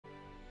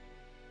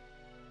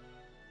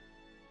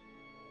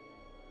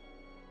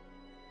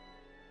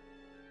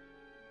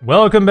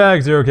Welcome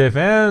back, 0K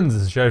fans.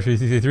 This is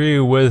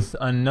Strategy3 with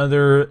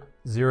another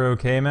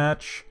 0K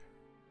match.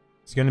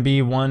 It's going to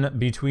be one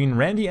between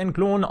Randy and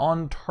Klon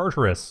on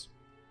Tartarus.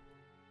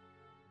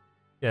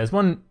 Yeah,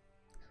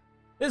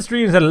 this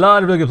stream has had a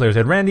lot of really good players.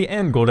 We had Randy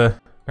and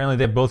Golda. Apparently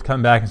they've both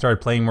come back and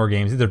started playing more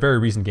games. These are very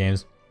recent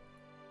games.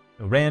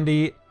 So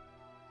Randy,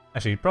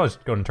 actually probably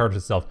should go to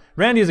Tartarus itself.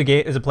 Randy is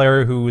a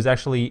player who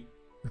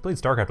played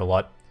StarCraft a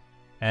lot,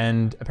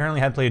 and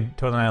apparently had played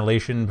Total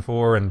Annihilation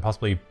before and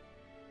possibly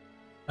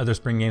other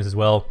spring games as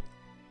well.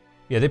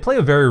 Yeah, they play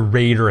a very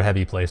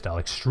raider-heavy playstyle,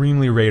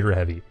 extremely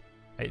raider-heavy.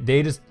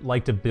 They just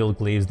like to build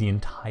glaives the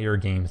entire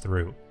game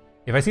through.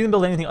 If I see them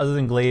build anything other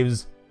than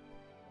glaives,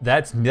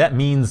 that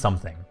means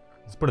something.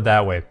 Let's put it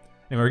that way.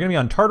 Anyway, we're going to be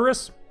on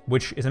Tartarus,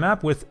 which is a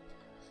map with,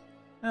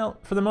 well,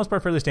 for the most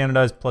part, fairly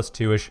standardized,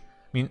 +2-ish. I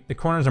mean, the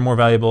corners are more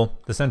valuable,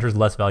 the center is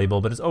less valuable,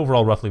 but it's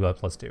overall roughly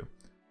about +2.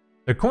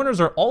 The corners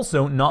are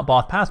also not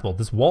both passable.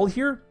 This wall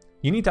here,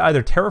 you need to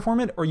either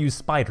terraform it or use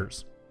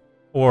spiders.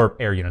 Or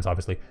air units,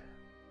 obviously.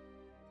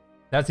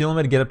 That's the only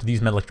way to get up to these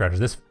metal extractors.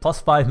 This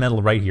 +5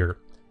 metal right here.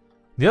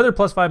 The other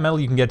 +5 metal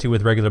you can get to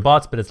with regular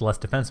bots, but it's less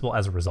defensible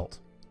as a result.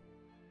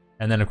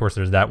 And then, of course,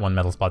 there's that one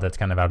metal spot that's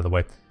kind of out of the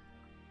way.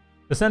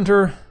 The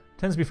center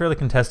tends to be fairly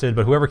contested,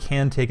 but whoever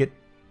can take it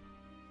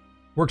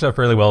works out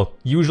fairly well.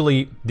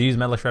 Usually, these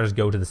metal extractors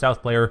go to the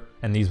south player,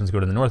 and these ones go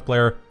to the north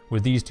player,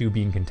 with these two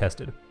being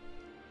contested.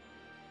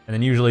 And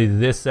then usually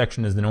this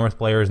section is the north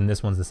players, and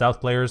this one's the south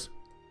players.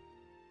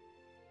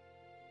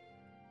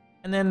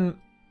 And then,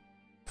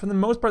 for the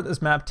most part,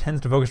 this map tends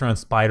to focus around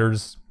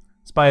spiders,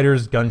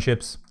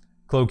 gunships,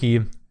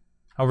 cloaky.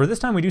 However, this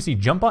time we do see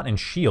Jumpbot and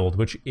Shield,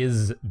 which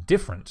is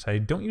different. I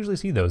don't usually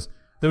see those.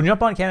 Though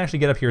Jumpbot can actually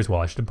get up here as well.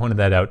 I should have pointed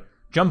that out.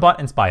 Jumpbot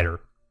and Spider.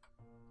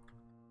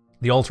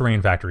 The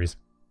all-terrain factories.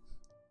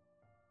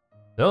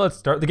 So let's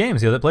start the game,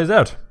 see how that plays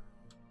out.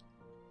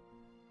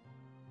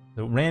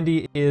 So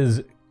Randy is,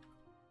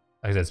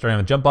 like I said, starting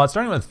with Jumpbot,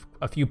 starting with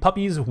a few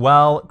puppies,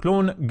 while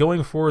Klon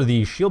going for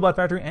the Shieldbot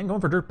factory and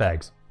going for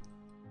dirtbags.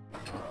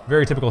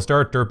 Very typical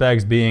start,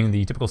 dirtbags being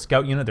the typical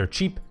scout unit. They're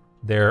cheap,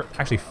 they're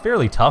actually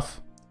fairly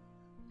tough,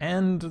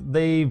 and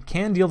they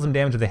can deal some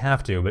damage if they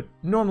have to, but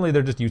normally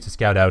they're just used to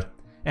scout out,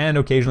 and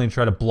occasionally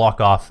try to block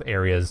off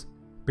areas,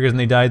 because when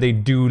they die, they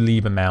do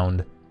leave a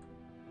mound.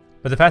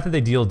 But the fact that they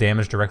deal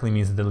damage directly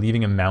means that they're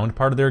leaving a mound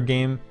part of their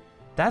game.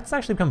 That's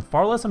actually become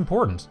far less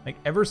important. Like,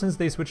 ever since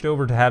they switched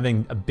over to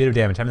having a bit of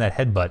damage, having that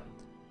headbutt,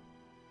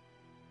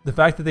 the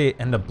fact that they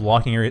end up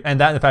blocking areas, and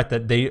the fact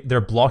that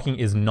their blocking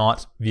is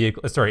not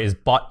is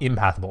bot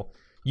impathable.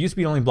 Used to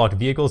be only blocked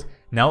vehicles,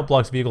 now it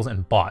blocks vehicles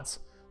and bots.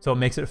 So it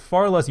makes it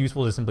far less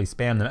useful to simply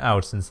spam them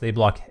out, since they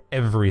block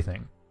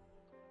everything.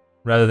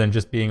 Rather than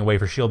just being a way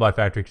for Shieldbot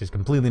Factory to just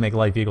completely make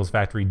Light Vehicles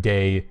Factory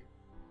day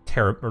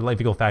Light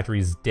Vehicle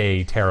Factory's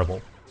day terrible.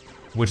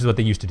 Which is what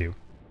they used to do.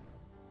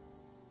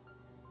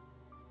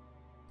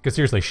 Because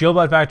seriously,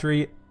 Shieldbot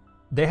Factory,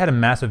 they had a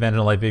massive advantage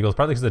on light vehicles,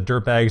 partly because of the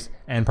dirtbags,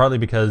 and partly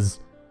because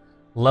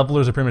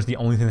levelers are pretty much the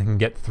only thing that can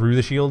get through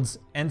the shields.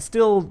 And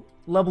still,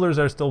 levelers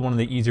are still one of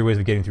the easier ways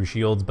of getting through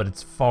shields, but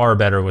it's far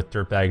better with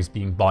dirtbags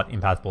being bot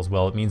impathable as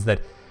well. It means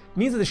that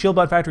the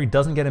Shieldbot Factory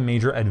doesn't get a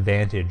major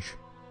advantage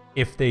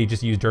if they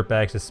just use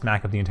dirtbags to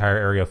smack up the entire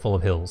area full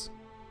of hills,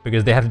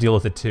 because they have to deal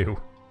with it too.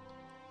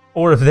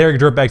 Or if their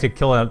dirtbags get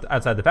killed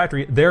outside the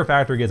factory, their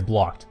factory gets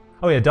blocked.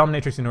 Oh yeah,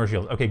 Dominatrix ignores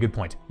shields. Okay, good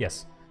point.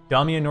 Yes.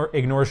 Domi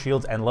ignores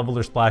shields, and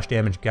leveler splash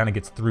damage kind of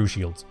gets through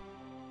shields.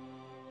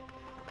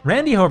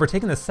 Randy, however,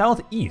 taking the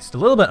southeast. A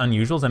little bit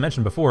unusual, as I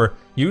mentioned before.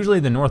 Usually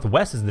the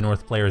northwest is the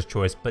north player's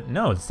choice, but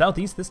no, the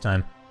southeast this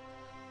time.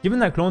 Given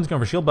that Klon's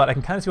going for Shieldbot, I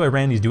can kind of see why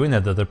Randy's doing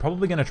that, though. They're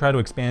probably going to try to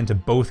expand to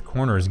both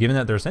corners, given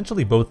that they're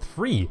essentially both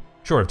free,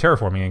 short of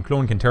terraforming, and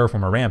Klon can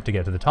terraform a ramp to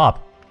get to the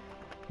top.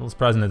 A little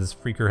surprising that this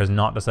freaker has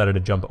not decided to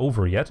jump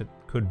over yet. It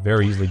could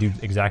very easily do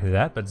exactly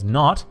that, but it's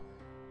not.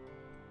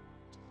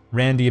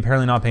 Randy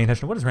apparently not paying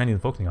attention. What is Randy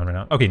focusing on right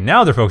now? Okay,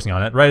 now they're focusing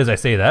on it, right as I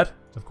say that,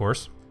 of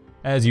course.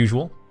 As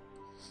usual.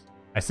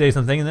 I say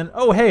something and then,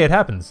 oh hey, it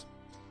happens.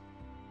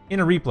 In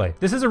a replay.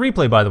 This is a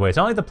replay, by the way. It's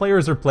not like the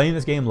players are playing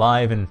this game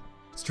live and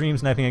stream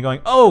sniping and going,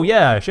 oh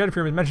yeah,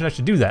 Shadowfear mentioned I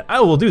should do that. I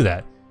will do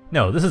that.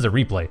 No, this is a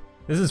replay.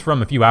 This is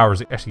from a few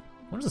hours. Actually,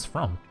 when is this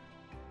from?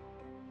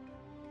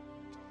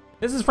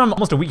 This is from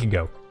almost a week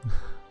ago.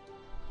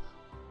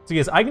 So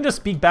yes, I can just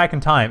speak back in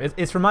time.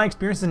 It's from my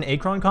experience as an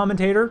Acron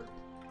commentator.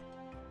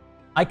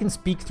 I can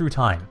speak through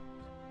time.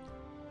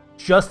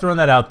 Just throwing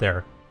that out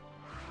there.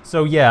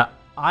 So yeah,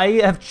 I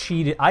have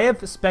cheated. I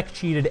have spec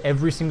cheated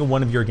every single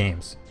one of your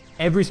games.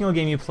 Every single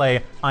game you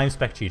play, I'm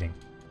spec cheating.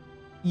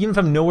 Even if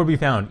I'm nowhere to be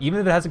found, even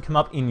if it hasn't come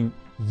up in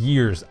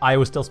years, I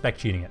was still spec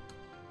cheating it.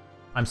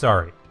 I'm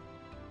sorry.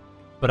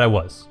 But I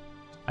was.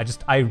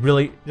 I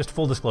really, just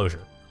full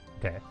disclosure.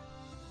 Okay.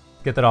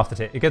 Get that off the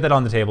table. Get that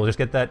on the table. Just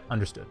get that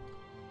understood.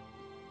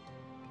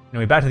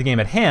 Anyway, back to the game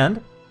at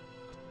hand.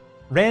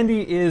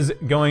 Randy is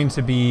going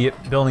to be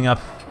building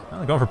up,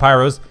 going for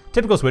pyros.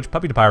 Typical switch,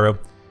 puppy to pyro.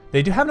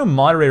 They do have no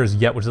moderators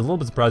yet, which is a little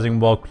bit surprising,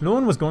 while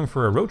Klon was going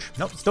for a roach.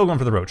 Nope, still going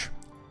for the roach.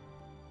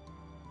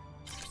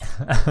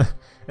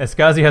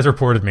 Eskazi has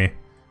reported me.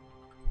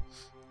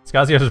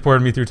 Eskazi has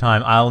reported me through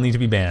time. I'll need to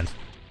be banned.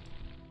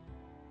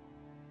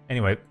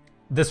 Anyway,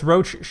 this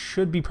roach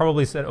should be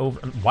probably set over.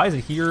 Why is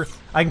it here?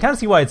 I can kind of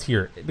see why it's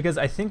here. Because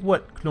I think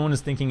what Klon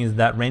is thinking is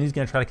that Randy's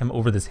going to try to come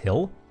over this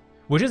hill,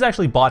 which is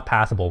actually bot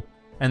passable,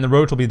 and the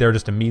roach will be there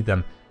just to meet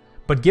them.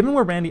 But given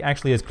where Randy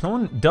actually is,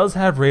 Klon does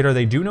have radar.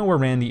 They do know where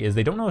Randy is.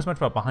 They don't know as much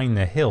about behind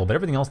the hill, but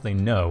everything else they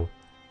know.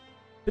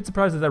 Bit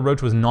surprised that that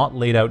roach was not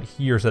laid out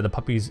here so that the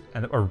puppies,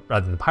 or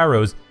rather the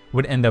pyros,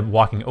 would end up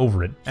walking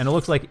over it. And it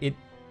looks like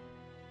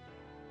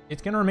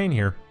it's going to remain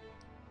here.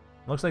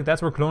 It looks like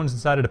that's where Klon's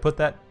decided to put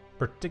that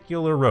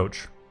particular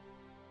roach.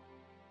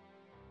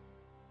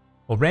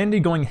 Well, Randy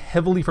going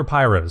heavily for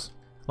pyros.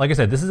 Like I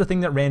said, this is a thing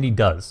that Randy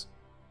does.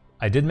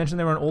 I did mention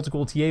they were an old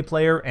school TA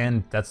player,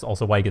 and that's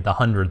also why you get the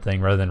 100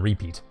 thing rather than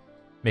repeat.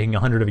 Making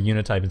 100 of a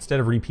unit type instead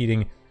of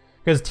repeating,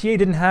 because TA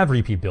didn't have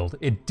repeat build.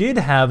 It did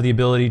have the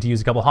ability to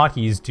use a couple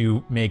hotkeys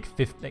to make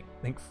 50, I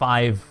think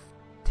 5,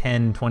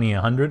 10, 20,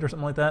 100 or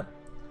something like that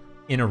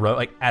in a row,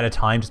 like at a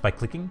time just by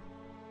clicking.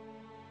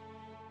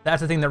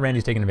 That's the thing that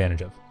Randy's taken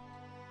advantage of.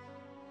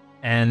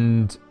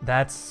 And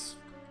that's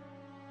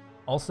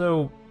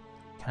also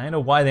kind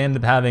of why they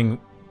ended up having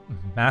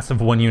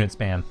massive 1 unit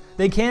spam.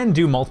 They can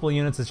do multiple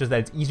units, it's just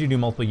that it's easier to do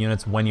multiple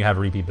units when you have a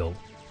repeat build.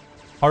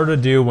 Harder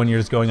to do when you're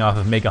just going off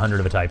of make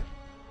 100 of a type.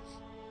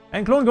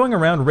 And Klon going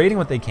around raiding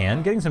what they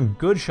can, getting some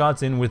good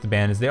shots in with the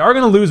bandits. They are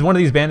going to lose one of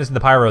these bandits to the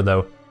pyro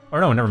though.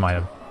 Or no, never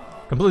mind.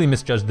 I completely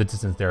misjudged the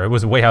distance there. It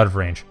was way out of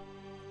range.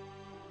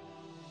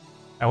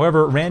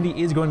 However, Randy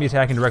is going to be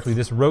attacking directly.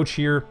 This roach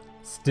here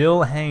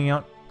still hanging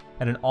out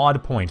at an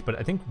odd point, but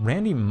I think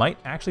Randy might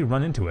actually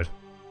run into it.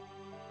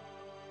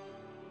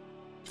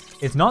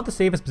 It's not the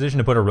safest position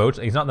to put a roach.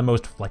 It's not the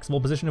most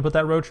flexible position to put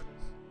that roach.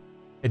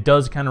 It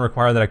does kind of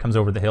require that it comes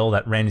over the hill,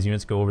 that Randy's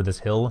units go over this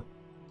hill.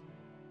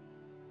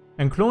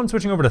 And Klon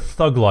switching over to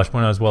Thug Law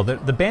point out as well.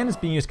 The band is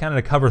being used kind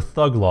of to cover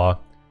Thug Law,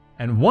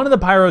 and one of the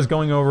pyros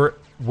going over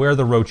where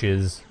the roach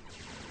is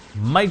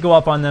might go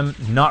up on them,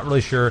 not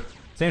really sure.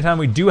 Same time,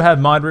 we do have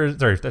moderators.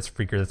 Sorry, that's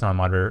Freaker, that's not a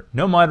moderator.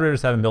 No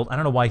moderators haven't built. I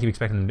don't know why I keep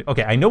expecting them to.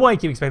 Okay, I know why I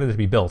keep expecting them to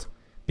be built.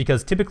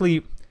 Because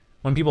typically,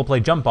 when people play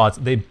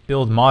Jumpbots, they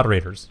build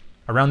moderators.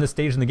 Around this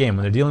stage in the game,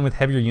 when they're dealing with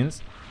heavier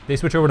units, they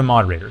switch over to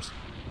moderators.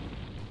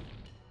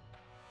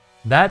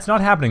 That's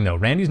not happening though.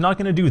 Randy's not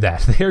going to do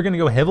that. They're going to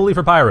go heavily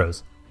for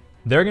pyros.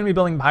 They're going to be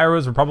building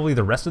pyros for probably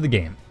the rest of the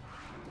game.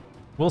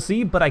 We'll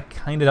see, but I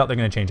kind of doubt they're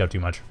going to change up too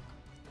much.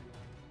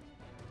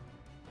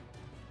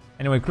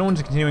 Anyway, Klon's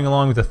just continuing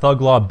along with the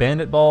Thug Law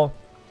Bandit Ball.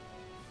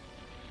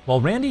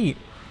 While Randy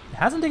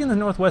hasn't taken the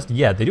Northwest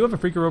yet, they do have a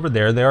Freaker over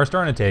there. They are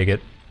starting to take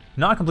it.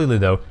 Not completely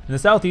though. In the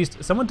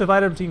Southeast, somewhat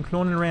divided between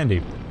Klon and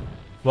Randy.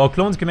 While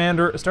Klon's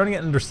commander starting to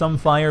get under some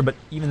fire, but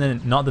even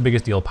then, not the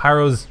biggest deal.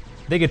 Pyros,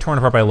 they get torn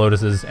apart by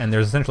Lotuses, and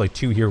there's essentially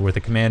 2 here with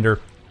the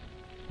commander.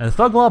 And the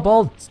Thug Law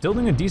Ball still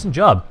doing a decent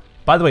job.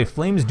 By the way,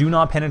 flames do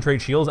not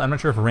penetrate shields. I'm not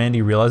sure if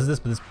Randy realizes this,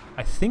 but this,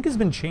 I think, has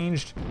been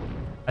changed.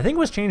 I think it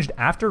was changed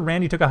after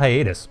Randy took a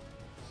hiatus.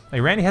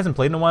 Like, Randy hasn't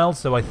played in a while,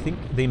 so I think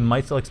they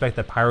might still expect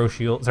that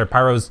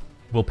pyros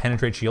will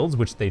penetrate shields,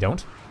 which they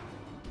don't.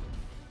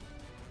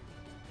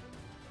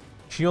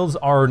 Shields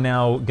are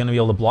now going to be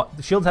able to block.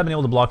 Shields have been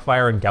able to block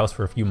fire and Gauss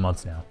for a few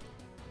months now.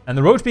 And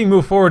the roach being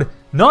moved forward,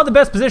 not the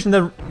best position.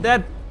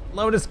 That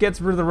Lotus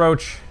gets rid of the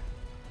roach.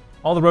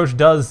 All the roach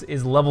does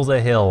is levels a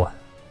hill.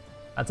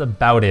 That's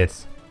about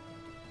it.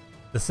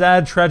 The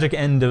sad, tragic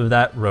end of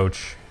that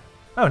roach.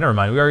 Oh, never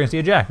mind. We are going to see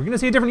a Jack. We're going to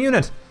see a different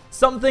unit.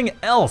 Something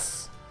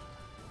else.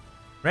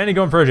 Randy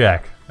going for a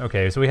Jack.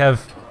 Okay, so we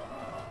have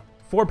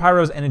 4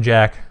 pyros and a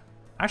Jack.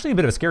 Actually a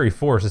bit of a scary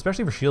force,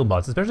 especially for shield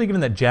bots, especially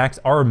given that Jacks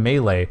are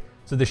melee,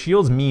 so the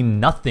shields mean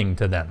nothing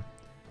to them.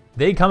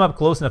 They come up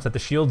close enough that the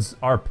shields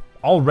are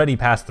already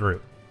passed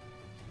through.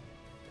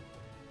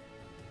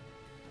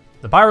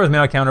 The pyros may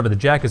not counter, but the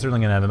Jack is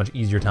certainly going to have a much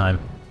easier time.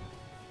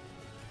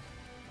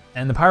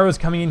 And the pyros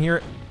coming in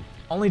here,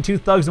 only 2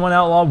 thugs and 1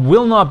 outlaw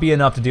will not be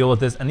enough to deal with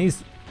this, and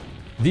these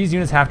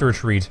units have to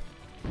retreat.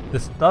 The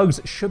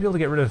thugs should be able to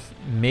get rid of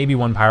maybe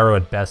 1 pyro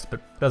at best, but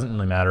doesn't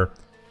really matter.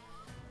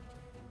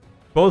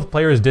 Both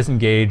players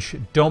disengage,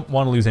 don't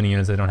want to lose any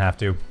units they don't have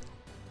to.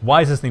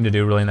 Wisest thing to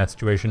do, really, in that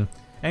situation.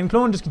 And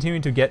Klon just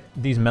continuing to get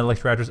these metal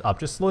extractors up,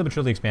 just slowly but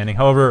surely expanding.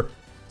 However,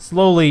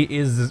 slowly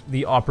is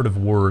the operative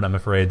word, I'm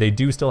afraid. They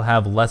do still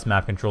have less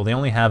map control. They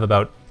only have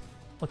about,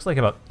 looks like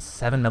about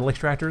 7 metal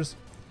extractors.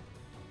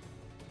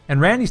 And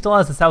Randy still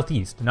has the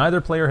southeast.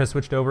 Neither player has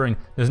switched over, and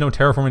there's no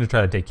terraforming to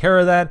try to take care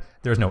of that.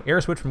 There's no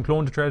air switch from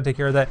Klon to try to take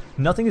care of that.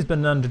 Nothing has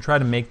been done to try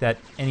to make that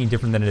any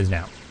different than it is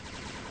now.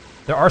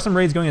 There are some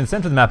raids going in the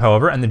center of the map,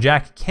 however, and the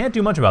Jack can't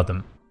do much about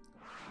them.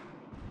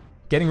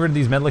 Getting rid of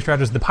these metal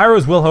extractors. The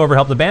pyros will, however,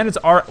 help. The bandits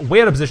are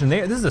way out of position.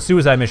 This is a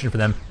suicide mission for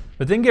them,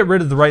 but they can get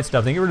rid of the right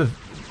stuff. They can get rid of,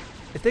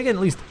 if they can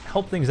at least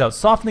help things out,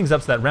 soften things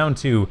up so that round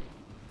 2,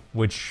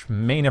 which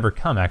may never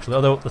come, actually,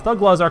 although the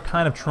Thug Laws are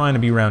kind of trying to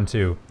be round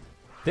 2.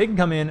 They can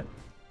come in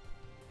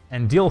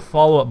and deal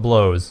follow-up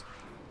blows.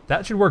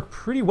 That should work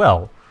pretty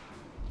well.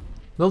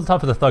 A little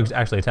tough for the thugs to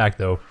actually attack,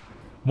 though.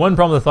 One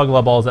problem with the Thug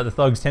Law Ball is that the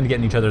thugs tend to get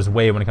in each other's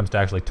way when it comes to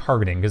actually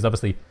targeting, because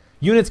obviously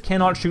units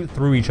cannot shoot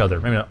through each other.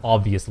 Maybe not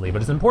obviously,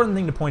 but it's an important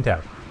thing to point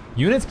out.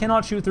 Units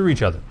cannot shoot through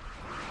each other.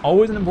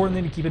 Always an important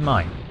thing to keep in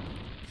mind.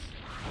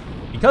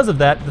 Because of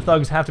that, the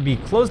thugs have to be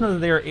close enough that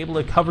they are able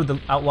to cover the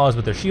outlaws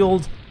with their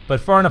shields, but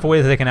far enough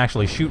away that they can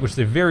actually shoot, which is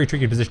a very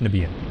tricky position to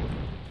be in.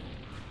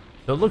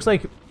 So it looks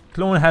like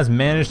Klon has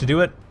managed to do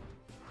it.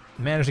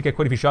 Managed to get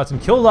quite a few shots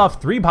and killed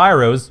off 3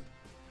 pyros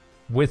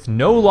with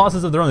no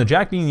losses of their own. The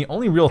Jack being the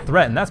only real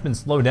threat, and that's been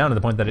slowed down to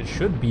the point that it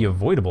should be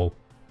avoidable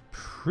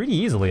pretty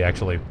easily,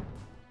 actually.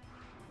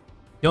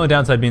 The only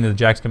downside being that the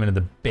Jacks come into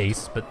the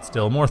base, but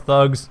still more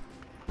thugs.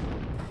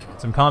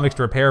 Some convicts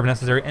to repair if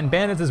necessary, and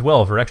bandits as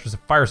well for extra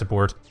fire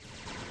support.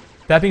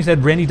 That being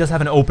said, Randy does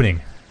have an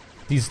opening.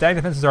 These static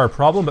defenses are a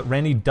problem, but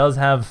Randy does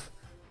have...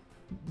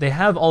 They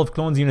have all of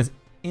Klon's units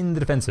in the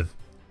defensive.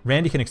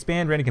 Randy can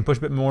expand, Randy can push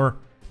a bit more.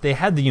 They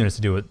had the units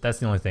to do it, that's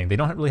the only thing. They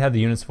don't really have the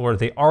units for it.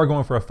 They are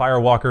going for a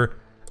Firewalker.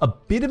 A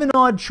bit of an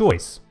odd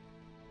choice.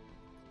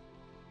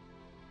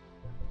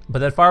 But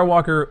that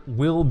Firewalker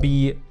will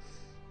be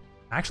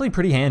actually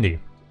pretty handy.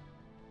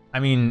 I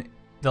mean,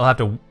 they'll have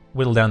to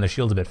whittle down the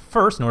shields a bit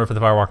first in order for the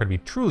Firewalker to be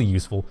truly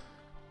useful.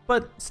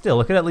 But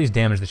still, it could at least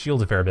damage the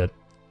shields a fair bit.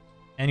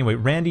 Anyway,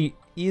 Randy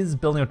is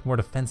building up more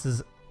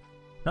defenses.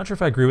 Not sure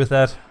if I agree with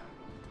that.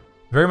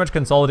 Very much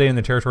consolidating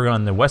the territory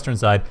on the western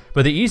side,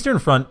 but the eastern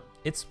front,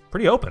 it's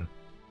pretty open.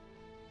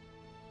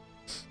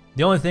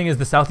 The only thing is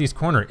the southeast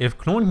corner. If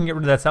Klon can get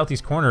rid of that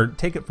southeast corner,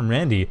 take it from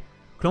Randy,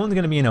 Klon's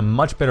going to be in a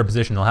much better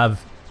position. They'll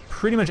have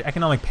pretty much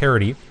economic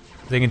parity.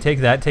 They can take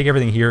that, take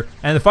everything here,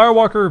 and the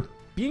Firewalker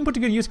being put to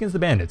good use against the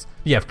bandits.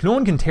 But yeah, if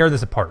Klon can tear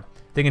this apart,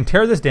 they can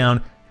tear this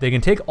down, they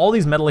can take all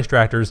these metal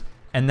extractors,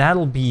 and that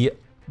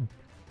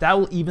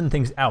will even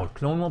things out.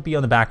 Klon won't be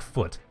on the back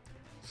foot.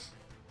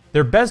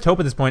 Their best hope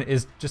at this point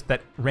is just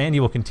that Randy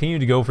will continue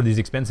to go for these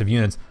expensive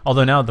units,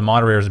 although now that the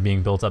moderators are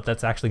being built up,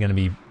 that's actually going to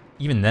be,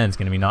 even then, it's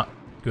going to be not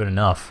good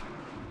enough.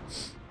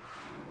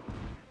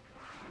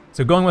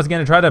 So going once again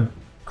to try to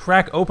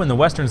crack open the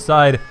western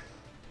side,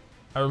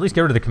 or at least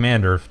get rid of the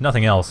commander, if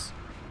nothing else,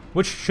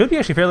 which should be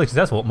actually fairly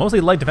successful. Mostly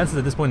light defenses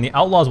at this point, and the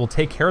outlaws will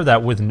take care of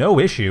that with no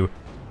issue.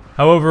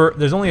 However,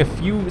 there's only a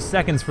few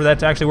seconds for that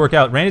to actually work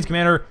out. Randy's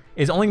commander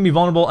is only going to be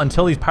vulnerable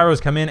until these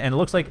pyros come in, and it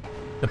looks like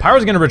the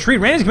pyros are going to retreat.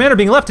 Randy's commander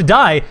being left to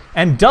die,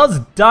 and does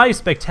die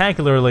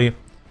spectacularly.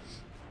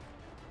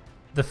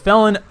 The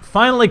Felon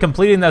finally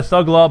completing that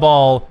Thug Law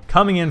Ball,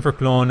 coming in for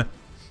Klon,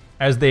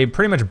 as they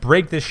pretty much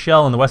break this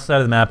shell on the west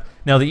side of the map.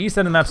 Now, the east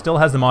side of the map still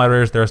has the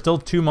moderators. There are still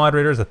 2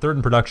 moderators, a 3rd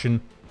in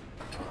production.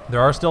 There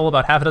are still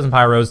about half a dozen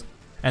pyros,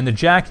 and the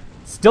Jack,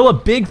 still a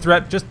big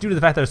threat just due to the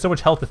fact that there's so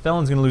much health. The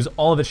Felon's going to lose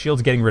all of its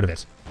shields getting rid of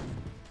it.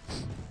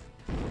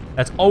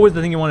 That's always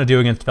the thing you want to do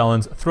against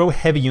Felons. Throw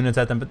heavy units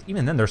at them, but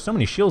even then, there's so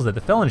many shields that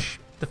the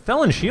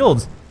Felon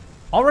shields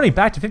already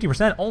back to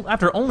 50%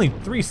 after only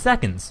 3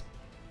 seconds.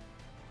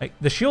 Like,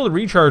 the shield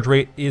recharge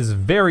rate is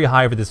very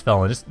high for this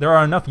Felon. There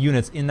are enough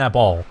units in that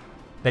ball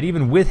that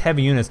even with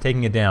heavy units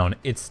taking it down,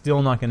 it's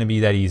still not going to be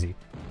that easy.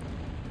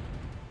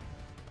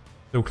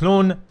 So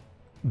Klon,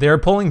 they're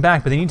pulling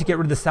back, but they need to get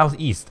rid of the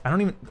southeast.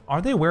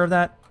 Are they aware of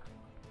that?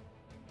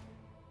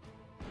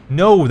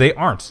 No, they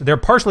aren't. They're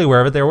partially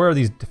aware of it. They're aware of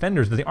these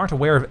defenders, but they aren't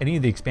aware of any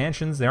of the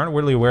expansions. They aren't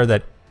really aware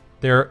that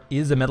there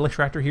is a metal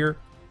extractor here.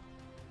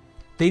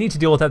 They need to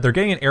deal with that. They're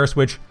getting an air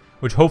switch,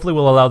 which hopefully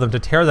will allow them to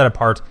tear that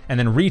apart and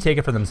then retake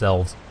it for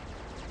themselves.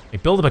 They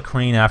build up a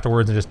crane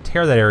afterwards and just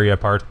tear that area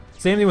apart.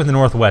 Same thing with the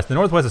northwest. The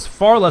northwest is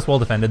far less well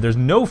defended. There's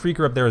no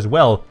freaker up there as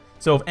well,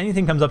 so if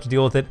anything comes up to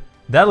deal with it,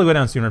 that'll go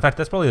down sooner. In fact,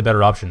 that's probably the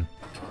better option.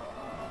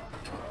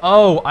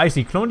 Oh, I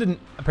see. Klon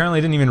apparently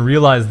didn't even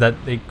realize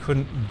that they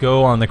couldn't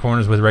go on the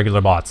corners with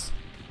regular bots.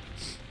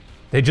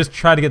 They just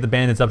tried to get the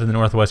bandits up to the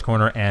northwest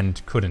corner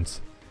and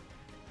couldn't.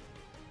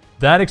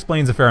 That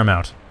explains a fair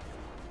amount.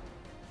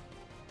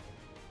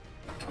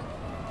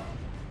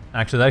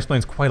 Actually, that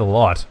explains quite a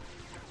lot.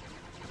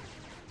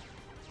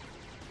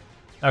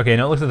 Okay,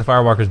 now it looks like the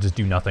Firewalkers just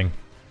do nothing.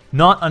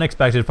 Not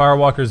unexpected.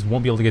 Firewalkers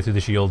won't be able to get through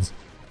the shields.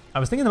 I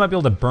was thinking they might be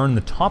able to burn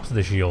the tops of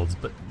the shields,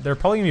 but they're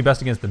probably going to be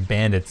best against the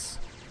bandits.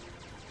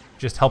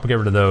 Just help get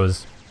rid of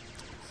those.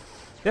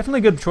 Definitely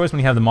a good choice when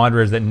you have the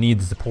moderators that need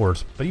the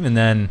support, but even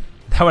then,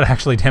 that would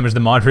actually damage the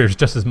moderators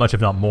just as much,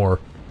 if not more.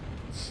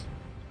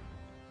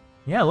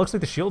 Yeah, it looks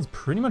like the shields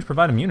pretty much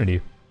provide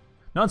immunity.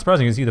 Not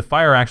surprising, you can see the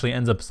fire actually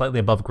ends up slightly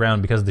above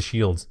ground because of the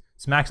shields.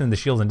 Smacks into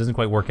the shields and doesn't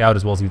quite work out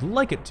as well as you'd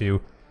like it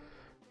to.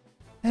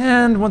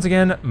 And once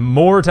again,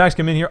 more attacks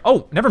come in here.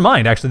 Oh, never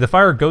mind, actually, the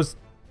fire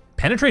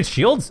penetrates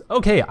shields?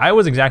 Okay, I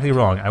was exactly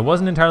wrong. I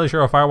wasn't entirely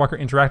sure how Firewalker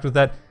interacted with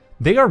that.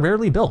 They are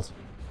rarely built.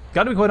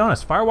 Gotta be quite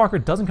honest,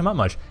 Firewalker doesn't come up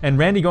much. And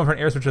Randy going for an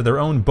air switch of their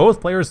own. Both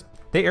players,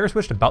 they air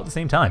switched about the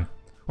same time.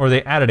 Or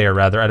they added air,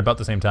 rather, at about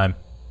the same time.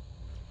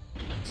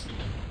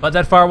 But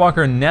that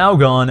Firewalker now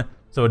gone,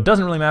 so it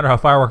doesn't really matter how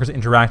Firewalkers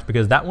interact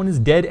because that one is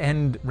dead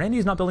and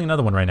Randy's not building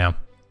another one right now.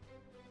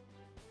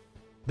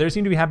 They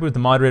seem to be happy with the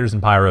moderators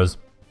and pyros.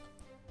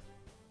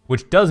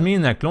 Which does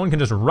mean that Klon can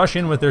just rush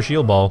in with their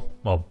shield ball.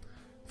 Well,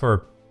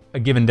 for a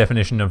given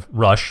definition of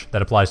rush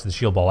that applies to the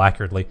shield ball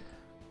accurately.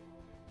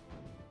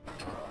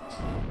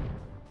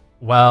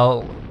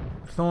 While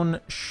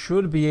Klon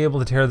should be able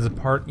to tear this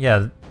apart.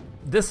 Yeah,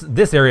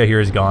 this area here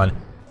is gone.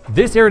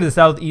 This area to the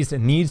southeast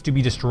needs to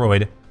be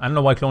destroyed. I don't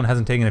know why Klon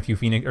hasn't taken a few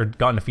Phoenix, or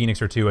gotten a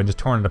Phoenix or two and just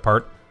torn it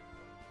apart.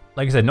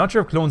 Like I said, not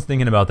sure if Klon's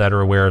thinking about that or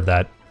aware of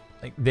that.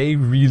 Like, they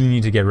really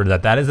need to get rid of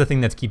that. That is the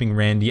thing that's keeping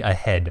Randy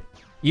ahead.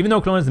 Even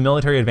though Klon has the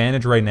military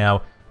advantage right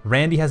now,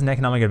 Randy has an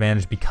economic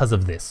advantage because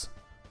of this.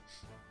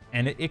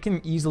 And it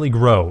can easily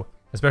grow,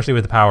 especially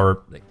with the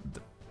power, like,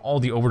 all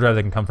the overdrive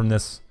that can come from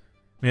this.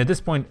 I mean, at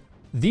this point,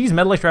 these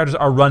metal extractors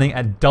are running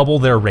at double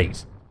their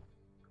rate.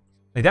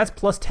 Like, that's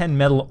plus 10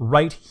 metal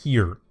right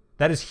here.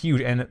 That is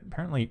huge, and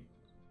apparently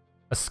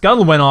a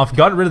scuttle went off,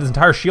 got rid of this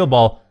entire shield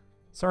ball.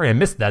 Sorry, I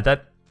missed that.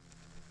 That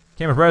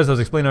came up right as I was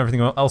explaining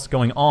everything else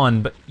going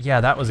on, but yeah,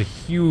 that was a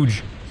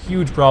huge,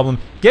 huge problem.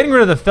 Getting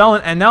rid of the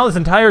felon, and now this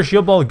entire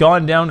shield ball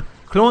gone down.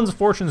 Klon's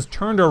fortunes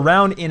turned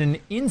around in an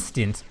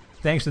instant,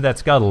 thanks to that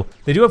scuttle.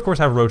 They do, of course,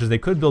 have roaches. They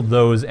could build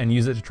those and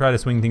use it to try to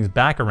swing things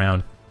back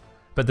around.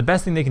 But the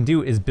best thing they can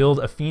do is build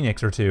a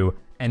Phoenix or two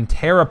and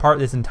tear apart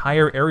this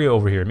entire area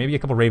over here. Maybe a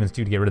couple Ravens,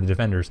 too, to get rid of the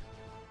defenders.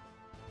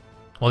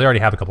 Well, they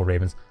already have a couple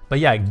Ravens. But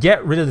yeah,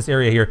 get rid of this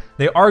area here.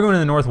 They are going to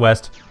the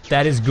northwest.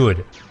 That is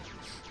good.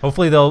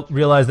 Hopefully they'll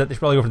realize that they should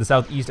probably go for the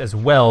southeast as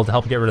well to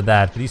help get rid of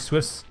that. But these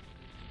Swifts,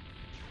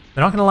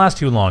 they're not going to last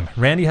too long.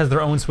 Randy has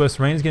their own Swifts.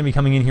 Randy's going to be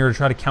coming in here to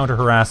try to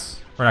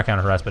counter-harass. Or not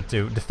counter-harass, but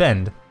to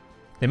defend.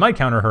 They might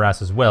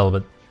counter-harass as well,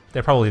 but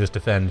they'll probably just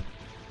defend.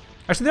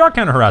 Actually, they are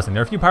counter-harassing.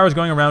 There are a few powers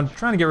going around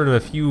trying to get rid of a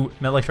few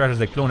metal extractors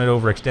that Klon had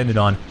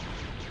overextended on.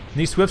 And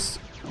these Swifts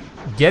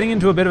getting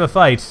into a bit of a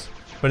fight.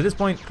 But at this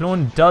point,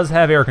 Klon does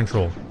have air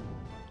control.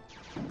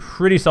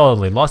 Pretty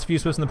solidly. Lost a few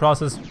Swifts in the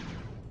process.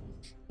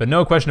 But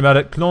no question about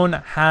it,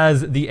 Klon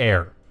has the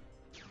air.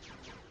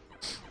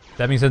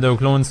 That being said, though,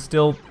 Klon's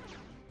still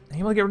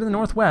able to get rid of the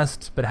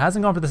northwest, but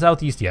hasn't gone for the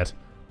southeast yet.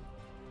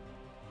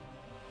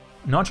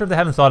 Not sure if they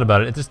haven't thought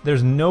about it. It's just,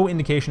 there's no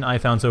indication I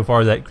found so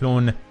far that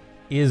Klon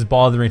is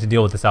bothering to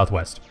deal with the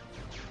southwest.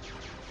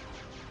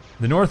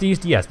 The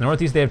northeast, yes. The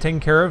northeast they have taken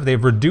care of.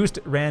 They've reduced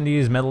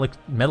Randy's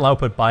metal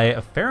output by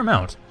a fair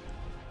amount.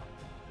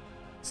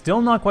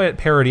 Still not quite at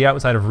parity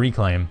outside of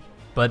Reclaim,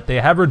 but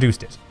they have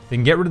reduced it. They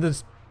can get rid of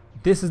this.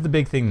 This is the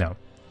big thing, though.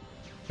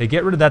 They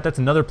get rid of that. That's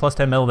another plus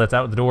 10 metal that's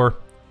out the door.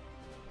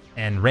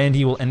 And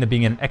Randy will end up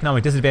being an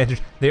economic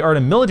disadvantage. They are at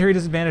a military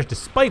disadvantage,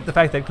 despite the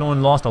fact that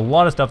Klon lost a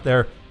lot of stuff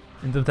there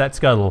into that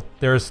scuttle.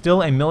 There is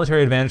still a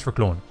military advantage for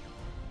Klon.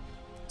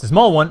 It's a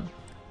small one.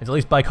 It's at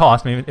least by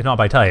cost, maybe if not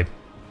by type.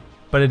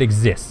 But it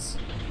exists.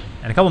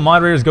 And a couple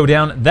moderators go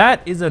down.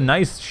 That is a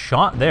nice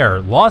shot there.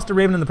 Lost a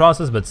Raven in the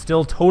process, but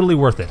still totally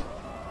worth it.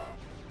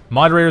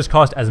 Moderators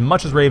cost as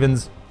much as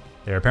Ravens.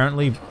 They're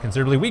apparently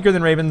considerably weaker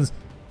than Ravens.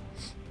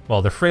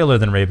 Well, they're frailer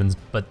than Ravens,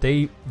 but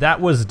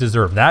that was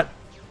deserved. That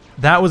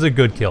was a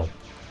good kill.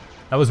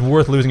 That was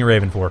worth losing a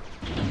Raven for.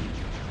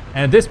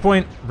 And at this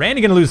point,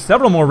 Randy gonna lose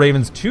several more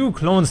Ravens to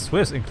Klon's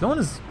Swifts. And Klon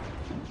is,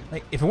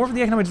 like, if it weren't for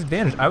the economic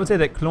disadvantage, I would say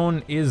that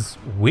Klon is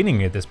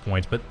winning at this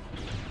point, but...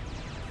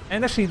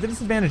 And actually, the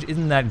disadvantage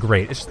isn't that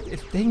great. It's just,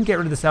 if they can get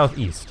rid of the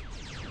southeast.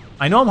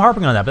 I know I'm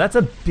harping on that, but that's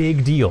a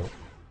big deal.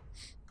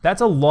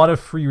 That's a lot of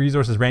free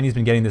resources Randy's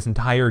been getting this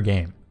entire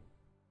game.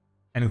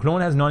 And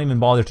Klon has not even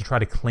bothered to try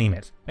to claim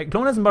it. Like,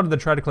 Klon hasn't bothered to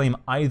try to claim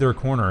either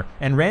corner,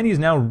 and Randy is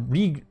now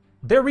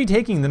they're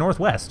retaking the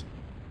northwest.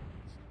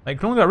 Like,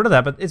 Klon got rid of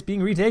that, but it's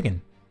being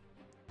retaken.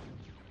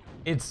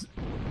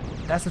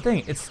 That's the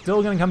thing. It's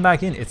still going to come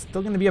back in. It's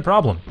still going to be a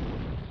problem.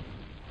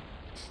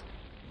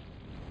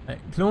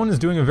 Klon is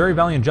doing a very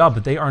valiant job,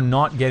 but they are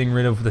not getting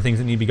rid of the things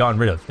that need to be gotten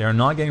rid of. They are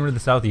not getting rid of the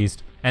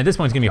southeast, and at this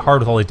point it's going to be hard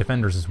with all these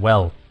defenders as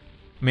well.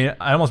 I mean,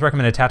 I almost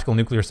recommend a tactical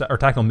nuclear or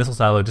tactical missile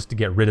silo just to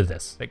get rid of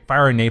this. Like,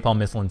 fire a napalm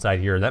missile inside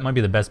here. That might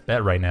be the best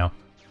bet right now.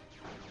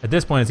 At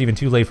this point, it's even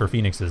too late for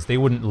Phoenixes. They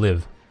wouldn't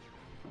live.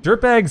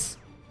 Dirtbags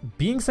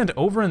being sent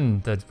over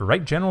in the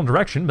right general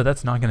direction, but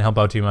that's not going to help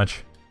out too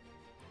much.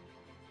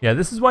 Yeah,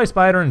 this is why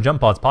Spider and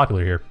Jumpbots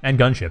popular here, and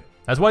Gunship.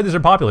 That's why these are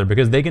popular,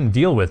 because they can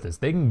deal with this.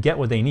 They can get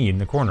what they need in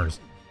the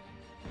corners.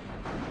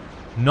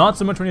 Not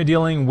so much when you're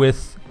dealing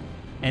with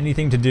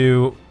anything to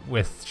do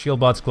with shield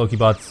bots, cloaky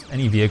bots,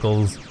 any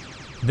vehicles.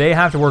 They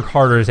have to work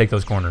harder to take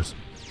those corners.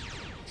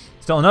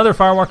 Still, another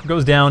Firewalker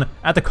goes down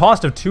at the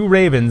cost of 2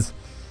 Ravens.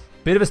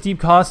 Bit of a steep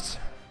cost,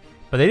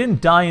 but they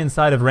didn't die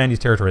inside of Randy's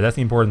territory. That's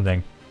the important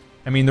thing.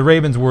 I mean, the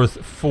Raven's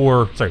worth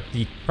 4... Sorry,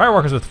 the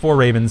Firewalker's with 4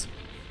 Ravens.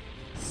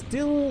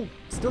 Still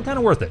kind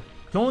of worth it.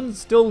 Klon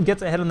still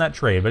gets ahead on that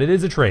trade, but it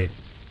is a trade.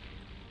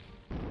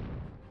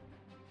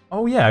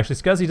 Oh yeah, actually,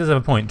 Scuzzy does have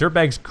a point.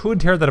 Dirtbags could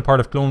tear that apart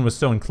if Klon was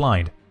so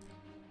inclined.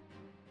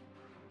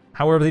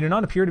 However, they do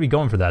not appear to be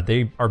going for that.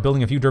 They are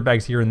building a few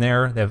dirtbags here and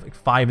there. They have like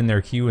 5 in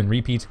their queue and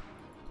repeat.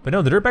 But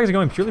no, the dirtbags are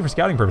going purely for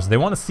scouting purposes. They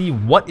want to see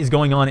what is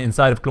going on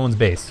inside of Klon's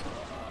base.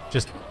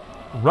 Just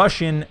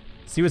rush in,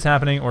 see what's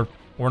happening, or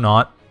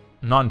not.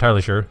 I'm not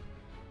entirely sure.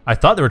 I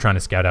thought they were trying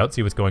to scout out,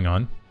 see what's going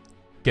on.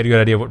 Get a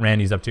good idea of what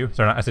Randy's up to.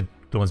 Sorry, I said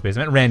Klon's base. I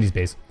meant Randy's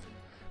base.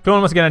 Klon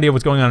wants to get an idea of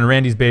what's going on in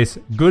Randy's base.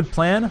 Good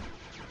plan.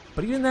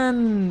 But even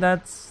then,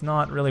 that's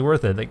not really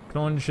worth it. Like,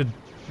 Klon should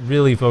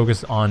really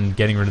focus on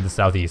getting rid of the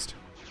southeast.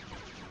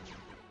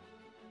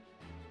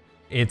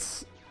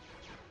 It's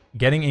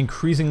getting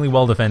increasingly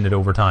well defended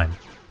over time.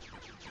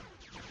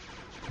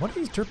 What are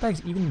these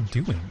dirtbags even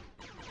doing?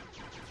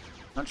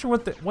 Not sure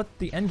what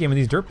the end game of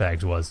these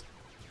dirtbags was.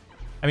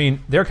 I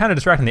mean, they're kind of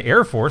distracting the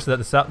Air Force so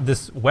that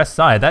this west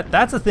side,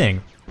 that's a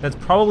thing. That's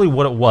probably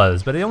what it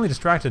was, but they only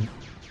distracted...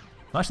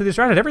 Well, actually, they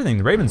distracted everything.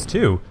 The Ravens,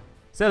 too.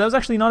 So that was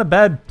actually not a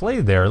bad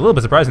play there. A little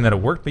bit surprising that it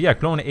worked, but yeah,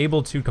 Klon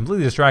able to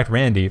completely distract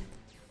Randy.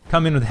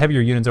 Come in with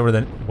heavier units over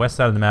the west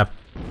side of the map.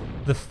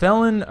 The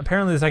Felon,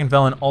 apparently the second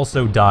Felon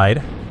also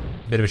died.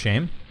 Bit of a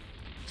shame.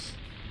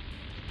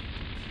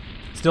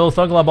 Still,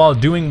 Thugglaball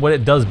doing what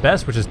it does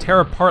best, which is tear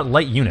apart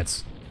light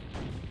units.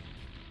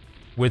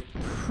 With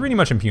pretty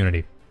much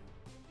impunity.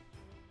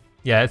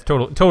 Yeah, it's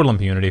total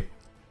impunity.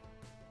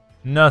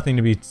 Nothing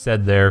to be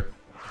said there.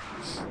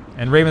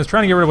 And Raven's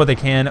trying to get rid of what they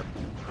can,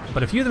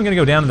 but a few of them are going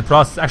to go down in the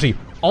process. Actually,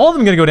 all of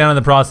them are going to go down in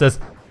the process.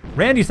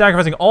 Randy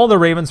sacrificing all the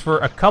Ravens for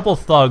a couple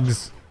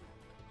thugs.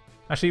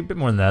 Actually, a bit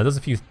more than that.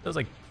 There was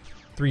like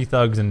 3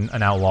 thugs and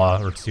an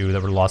outlaw or 2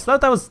 that were lost.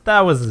 That was I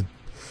don't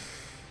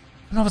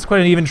know if it's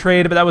quite an even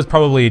trade, but that was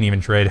probably an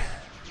even trade.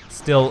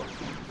 Still,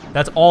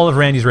 that's all of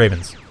Randy's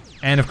Ravens.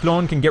 And if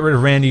Klon can get rid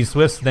of Randy's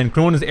Swifts, then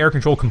Klon is air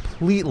control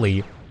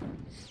completely.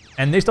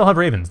 And they still have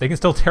Ravens. They can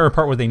still tear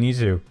apart what they need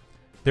to.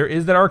 There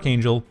is that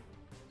Archangel,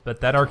 but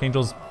that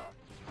Archangel's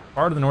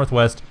far to the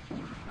northwest.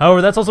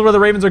 However, that's also where the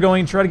Ravens are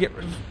going. Try to get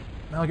rid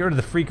of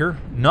the Freaker.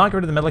 Not get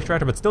rid of the Metal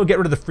Extractor, but still get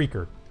rid of the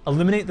Freaker.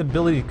 Eliminate the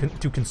ability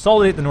to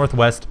consolidate the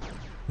northwest.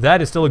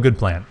 That is still a good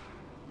plan.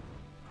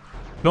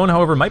 Klon,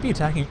 however, might be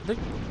attacking...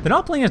 They're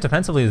not playing as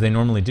defensively as they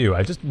normally do.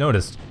 I just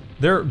noticed.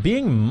 They're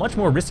being much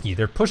more risky.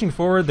 They're pushing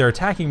forward. They're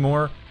attacking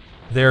more.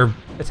 They're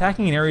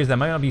attacking in areas that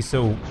might not be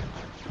so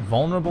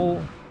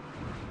vulnerable.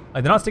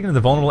 Like, they're not sticking to the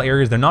vulnerable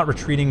areas. They're not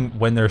retreating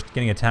when they're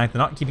getting attacked.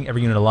 They're not keeping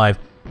every unit alive.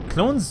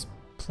 Klon's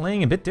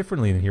playing a bit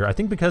differently than here. I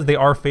think because they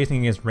are facing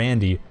against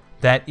Randy,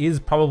 that is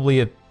probably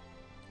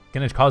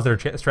going to cause their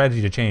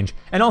strategy to change.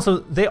 And also,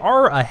 they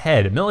are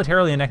ahead.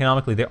 Militarily and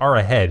economically, they are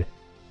ahead.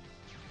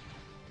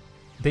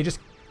 They just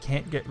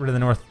can't get rid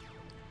of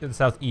the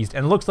southeast.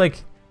 And it looks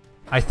like,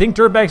 I think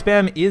Dirtbag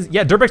Spam is...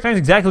 Yeah, Dirtbag Spam is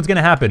exactly what's going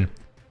to happen.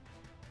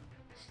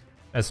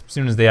 As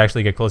soon as they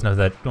actually get close enough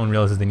that no one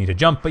realizes they need to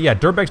jump. But yeah,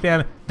 Dirtbag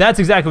Spam, that's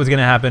exactly what's going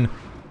to happen.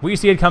 We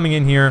see it coming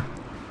in here.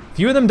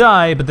 Few of them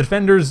die, but the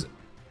defenders...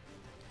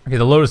 Okay,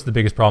 the Lotus is the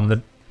biggest problem.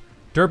 The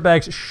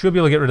Dirtbags should be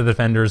able to get rid of the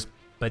defenders,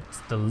 but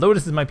the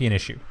Lotuses might be an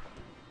issue.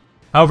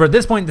 However, at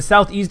this point, the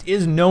southeast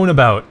is known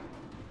about.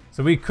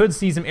 So we could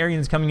see some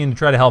Aryans coming in to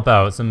try to help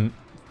out. Some,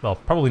 well,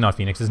 probably not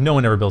Phoenixes. No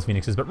one ever builds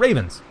Phoenixes, but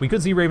Ravens. We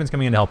could see Ravens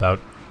coming in to help out.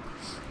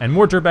 And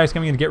more Dirtbags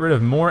coming in to get rid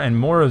of more and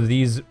more of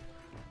these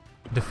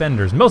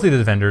defenders. Mostly the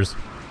defenders.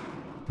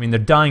 I mean, they're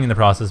dying in the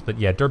process, but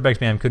yeah, Dirtbag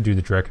Spam could do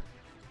the trick.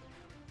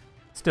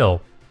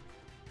 Still.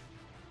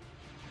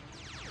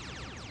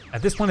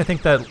 At this point, I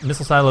think that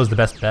Missile Silo is the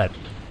best bet.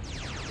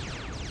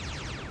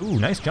 Ooh,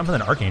 nice jump on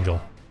an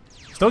Archangel.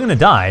 Still gonna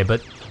die,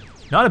 but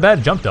not a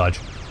bad jump dodge.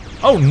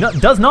 Oh, no,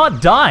 does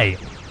not die!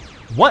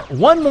 What?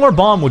 One more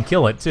bomb would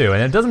kill it, too,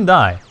 and it doesn't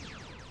die.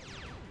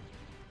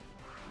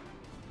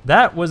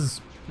 That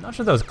was... I'm not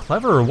sure if that was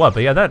clever or what,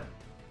 but yeah,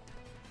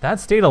 that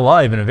stayed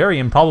alive in a very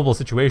improbable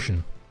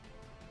situation.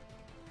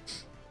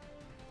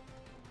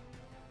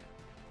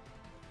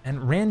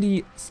 And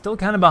Randy still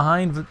kind of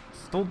behind, but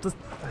still just...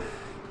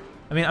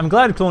 I mean, I'm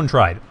glad Klon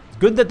tried. It's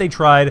good that they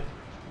tried.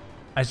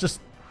 I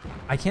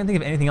can't think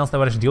of anything else that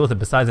would actually deal with it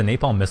besides a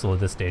napalm missile at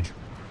this stage.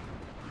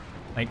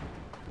 Like,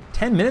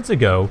 10 minutes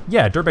ago,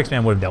 yeah, Dirtbag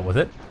Spam would have dealt with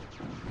it.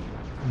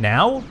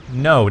 Now?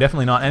 No,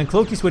 definitely not. And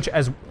Cloaky Switch,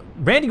 as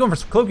Randy going for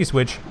Cloaky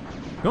Switch,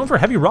 going for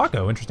Heavy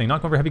Rocco. Interesting,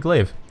 not going for Heavy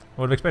Glaive. I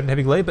would have expected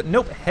Heavy Glaive, but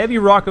nope, Heavy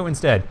Rocco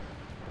instead.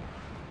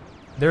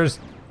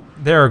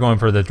 They're going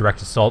for the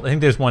direct assault. I think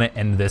they just want to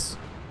end this.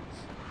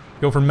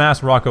 Go for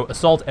mass Rocco,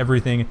 assault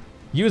everything.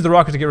 Use the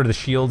rockets to get rid of the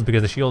shields,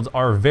 because the shields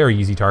are very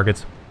easy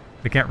targets.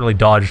 They can't really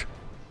dodge.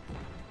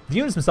 The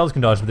units themselves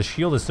can dodge, but the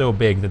shield is so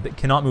big that they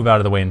cannot move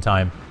out of the way in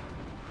time.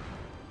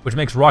 Which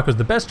makes Rockos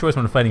the best choice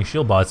when fighting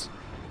shield bots.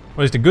 Or at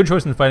least a good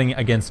choice when fighting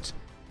against...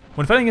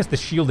 When fighting against the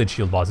shielded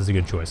shield bots is a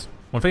good choice.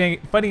 When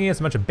fighting against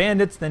a bunch of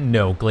bandits, then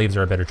no, Glaives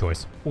are a better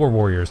choice. Or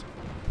warriors.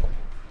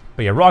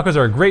 But yeah, Rockos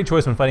are a great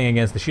choice when fighting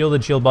against the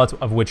shielded shield bots,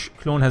 of which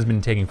Klon has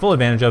been taking full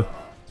advantage of.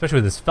 Especially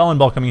with this Felon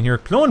Ball coming in here.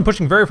 Klon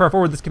pushing very far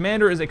forward. This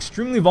commander is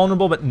extremely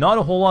vulnerable, but not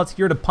a whole lot's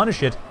here to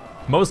punish it.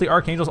 Mostly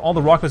Archangels. All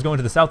the Rockos going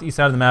to the southeast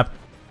side of the map.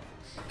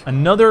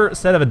 Another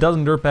set of a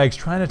dozen dirtbags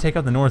trying to take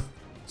out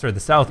the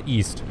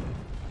southeast.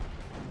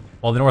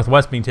 While the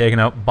northwest being taken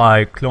out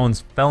by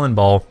Klon's Felon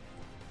Ball,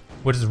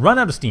 which has run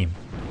out of steam.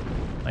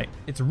 Like,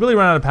 it's really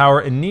run out of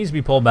power. It needs to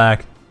be pulled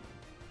back.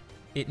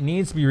 It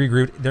needs to be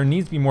regrouped. There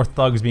needs to be more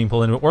thugs being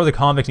pulled into it, or the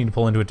convicts need to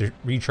pull into it to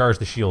recharge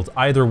the shields.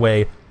 Either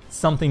way,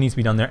 something needs to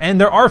be done there.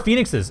 And there are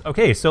Phoenixes.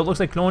 Okay, so it looks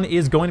like Klon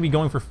is going to be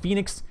going for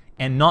Phoenix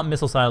and not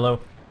Missile Silo.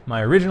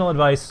 My original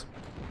advice,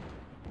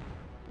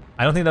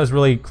 I don't think that was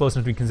really close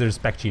enough to be considered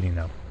spec cheating,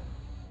 though.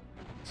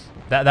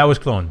 That was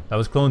Klon. That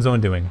was Klon's own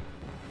doing.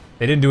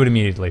 They didn't do it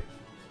immediately.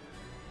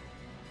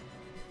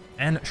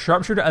 And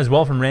Sharpshooter as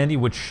well from Randy,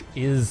 which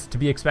is to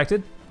be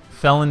expected.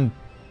 Felon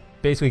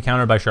basically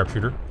countered by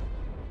Sharpshooter.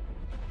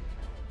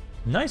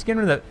 Nice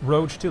getting rid of that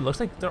Roach, too. Looks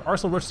like there are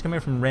still Roaches coming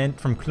from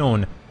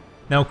Klon.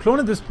 Now, Klon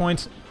at this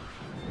point,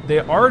 they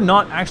are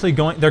not actually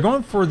going... They're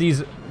going for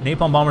these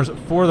Napalm Bombers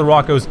for the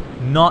Rockos,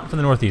 not for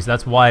the Northeast.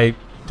 That's why it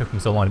took them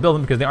so long to build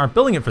them, because they aren't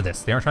building it for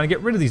this. They aren't trying to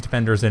get rid of these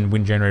Defenders and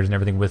Wind Generators and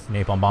everything with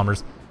Napalm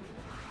Bombers.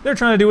 They're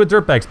trying to do it with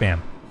Dirtbag spam.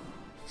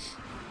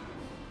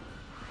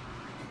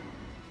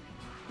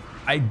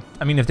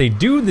 I mean, if they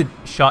do the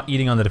shot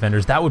eating on the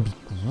Defenders, that would be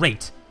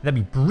great. That'd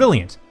be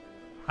brilliant.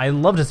 I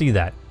love to see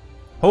that.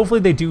 Hopefully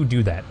they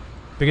do that,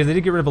 because they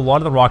did get rid of a lot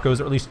of the Rockos,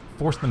 or at least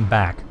force them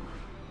back.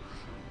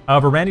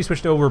 However, Randy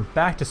switched over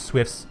back to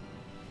Swifts,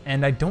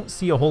 and I don't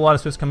see a whole lot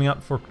of Swifts coming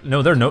up for...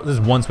 No, there's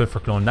one Swift for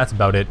Klon, that's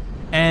about it.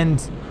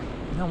 And,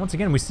 you know, once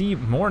again, we see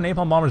more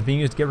Napalm Bombers being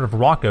used to get rid of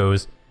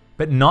Rockos,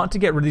 but not to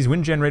get rid of these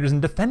Wind Generators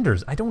and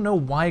Defenders. I don't know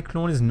why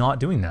Klon is not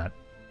doing that.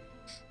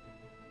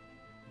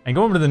 And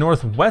go over to the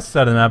northwest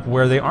side of the map,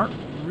 where they aren't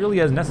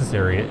really as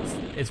necessary.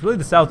 It's really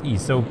the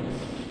southeast, so...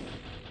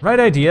 Right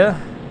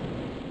idea,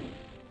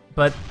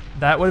 but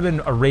that would have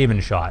been a Raven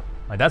shot.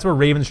 Like, that's where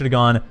Ravens should have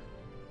gone.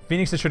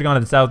 Phoenixes should have gone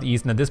to the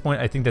southeast, and at this point,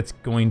 I think that's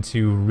going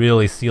to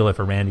really seal it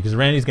for Randy, because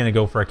Randy's going to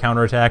go for a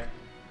counterattack.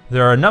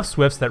 There are enough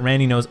Swifts that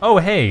Randy knows, oh,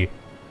 hey,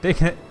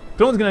 Klon's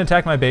going to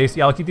attack my base.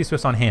 Yeah, I'll keep these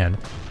Swifts on hand.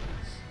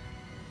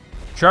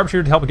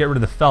 Sharpshooter to help get rid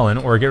of the Felon,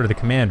 or get rid of the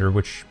Commander,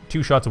 which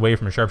 2 shots away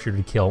from a Sharpshooter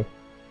to kill.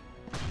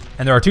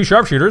 And there are 2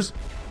 Sharpshooters.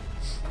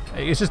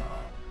 It's just,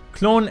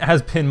 Klon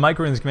has been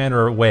microing this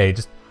Commander away,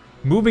 just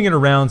moving it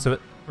around so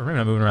it... Or maybe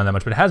not moving around that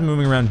much, but it has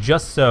moving around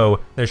just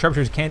so that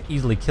Sharpshooters can't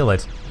easily kill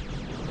it.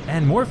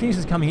 And more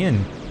Phoenixes coming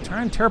in,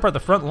 trying to tear apart the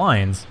front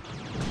lines.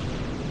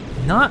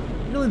 Not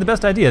really the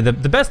best idea.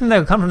 The best thing that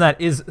will come from that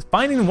is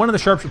finding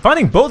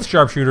finding both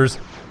Sharpshooters,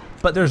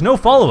 but there's no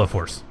follow-up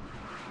force.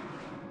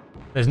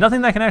 There's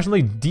nothing that can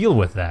actually deal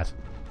with that.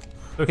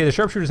 Okay, the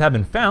Sharpshooters have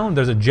been found.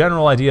 There's a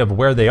general idea of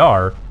where they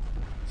are.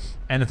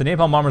 And if the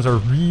Napalm Bombers are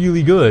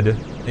really good,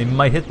 they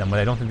might hit them, but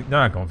I don't think... They're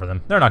not going for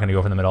them. They're not going to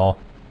go for them at all.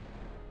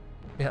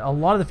 Yeah, a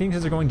lot of the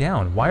Phoenixes are going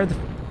down. Why are the...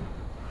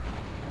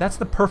 That's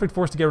the perfect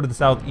force to get rid of the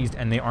southeast,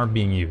 and they aren't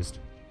being used.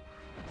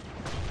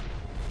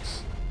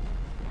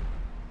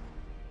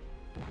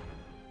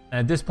 And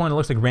at this point, it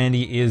looks like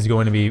Randy is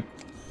going to be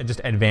just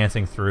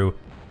advancing through.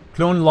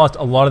 Klon lost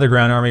a lot of their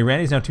ground army.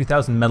 Randy's now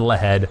 2,000 metal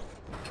ahead.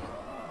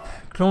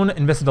 Klon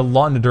invested a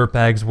lot into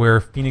Dirtbags, where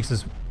Phoenix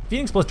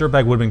plus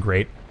Dirtbag would have been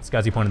great.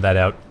 Scuzzy pointed that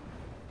out.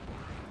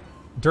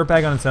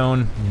 Dirtbag on its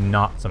own,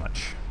 not so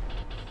much.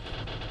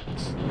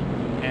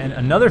 And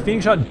another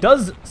Phoenix shot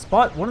does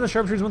spot one of the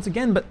Sharpshooters once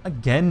again, but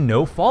again,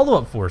 no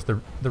follow-up force.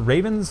 The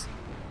Ravens,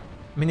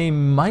 I mean,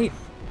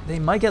 they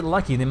might get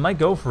lucky. They might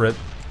go for it.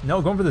 No,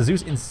 going for the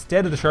Zeus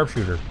instead of the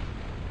Sharpshooter.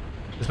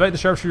 Despite the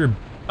Sharpshooter...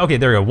 Okay,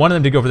 there we go. One of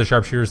them did go for the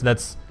Sharpshooter, so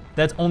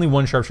that's only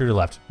one Sharpshooter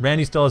left.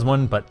 Randy still has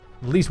one, but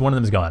at least one of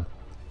them is gone.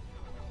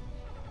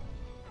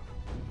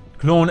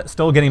 Klon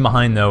still getting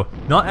behind, though.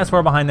 Not as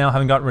far behind now,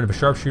 having gotten rid of a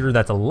Sharpshooter.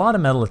 That's a lot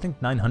of metal. I think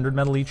 900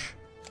 metal each.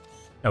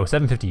 No,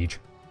 750 each.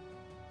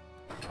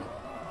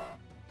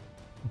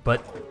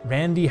 But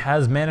Randy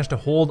has managed to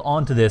hold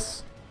on to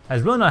this.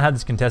 Has really not had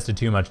this contested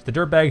too much. The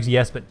Dirtbags,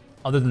 yes, but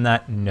other than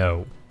that,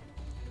 no.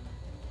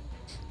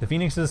 The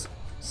Phoenixes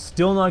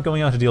still not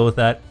going out to deal with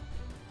that.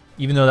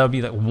 Even though that would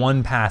be like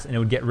one pass and it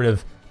would get rid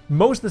of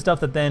most of the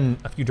stuff that then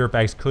a few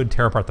Dirtbags could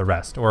tear apart the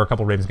rest. Or a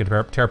couple Ravens could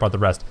tear apart the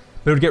rest.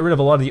 But it would get rid of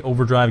a lot of the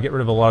overdrive, get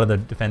rid of a lot of the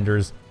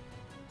Defenders.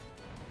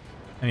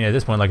 I mean, at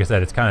this point, like I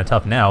said, it's kind of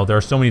tough now. There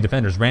are so many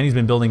Defenders. Randy's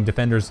been building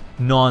Defenders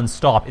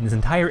non-stop in this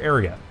entire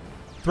area.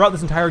 Throughout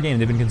this entire game,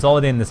 they've been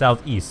consolidating the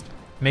southeast,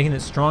 making it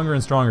stronger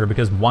and stronger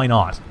because why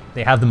not?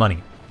 They have the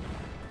money.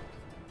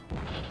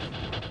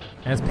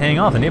 And it's paying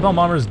off. The Napalm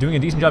Bombers doing a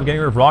decent job getting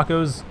rid of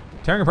Rockos,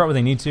 tearing apart what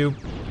they need to.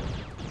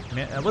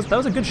 Man, that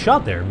was a good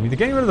shot there. I mean, they're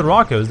getting rid of the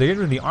Rockos, they're getting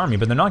rid of the army,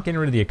 but they're not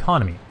getting rid of the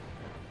economy.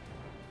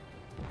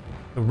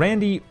 So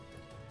Randy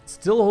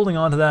still holding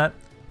on to that,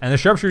 and the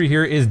Sharpshooter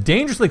here is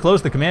dangerously close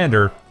to the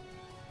Commander.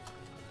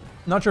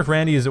 Not sure if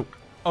Randy is...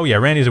 Oh yeah,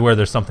 Randy's aware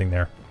there's something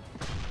there.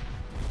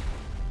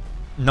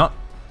 Not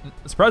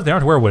surprised they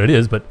aren't aware of what it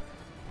is, but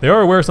they are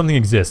aware something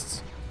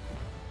exists.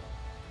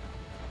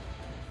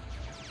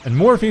 And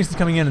more Phoenixes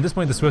coming in. At this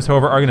point, the Swifts,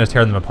 however, are going to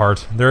tear them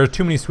apart. There are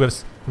too many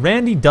Swifts.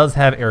 Randy does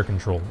have air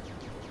control.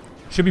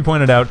 Should be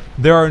pointed out,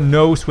 there are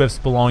no Swifts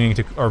belonging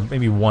to... Or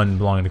maybe one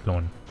belonging to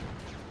Klon.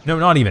 No,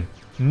 not even.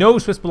 No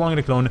Swifts belonging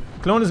to Klon.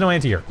 Klon is no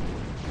anti-air.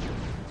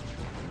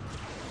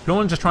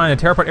 Klon is just trying to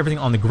tear apart everything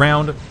on the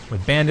ground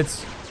with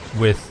bandits,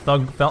 with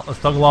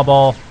Thug Law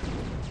Ball.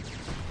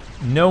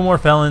 No more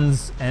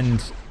Felons,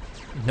 and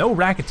no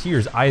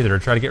Racketeers either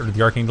to try to get rid of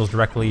the Archangels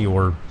directly,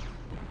 or...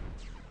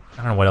 I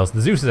don't know what else.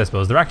 The Zeus's, I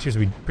suppose. The Racketeers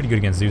would be pretty good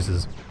against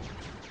Zeus's.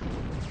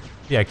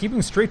 Yeah,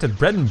 keeping straight to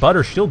bread and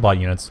butter shield bot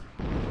units.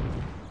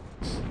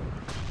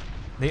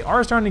 They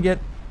are starting to get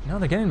No,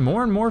 they're getting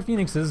more and more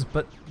Phoenixes,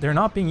 but they're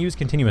not being used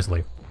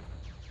continuously.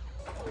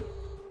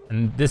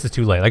 And this is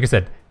too late. Like I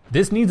said,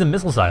 this needs a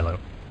missile silo.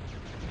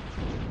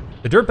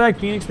 The dirtbag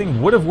Phoenix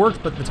thing would have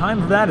worked, but the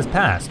time for that has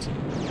passed.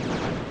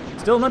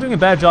 Still not doing a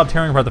bad job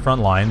tearing apart the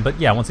front line, but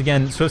yeah, once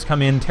again, Swifts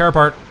come in, tear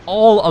apart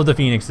all of the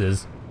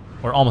Phoenixes,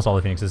 or almost all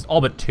the Phoenixes, all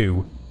but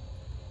 2.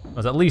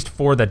 There's at least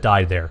 4 that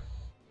died there.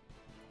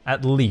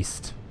 At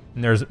least.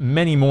 And there's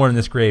many more in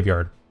this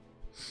graveyard.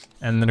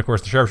 And then, of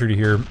course, the Sharpshooter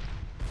here,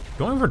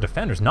 going for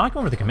Defenders, not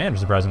going for the Commander,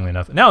 surprisingly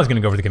enough. Now he's going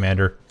to go for the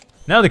Commander.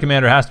 Now the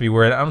Commander has to be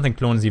worried. I don't think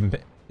Klon is even...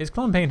 Is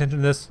Klon paying attention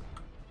to this?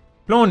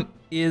 Klon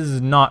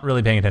is not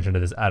really paying attention to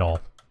this at all.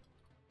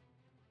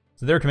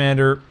 So their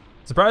Commander,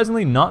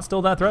 surprisingly, not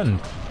still that threatened.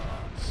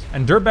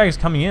 And Dirtbag is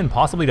coming in,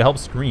 possibly to help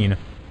screen,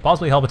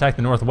 possibly help attack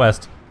the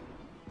Northwest.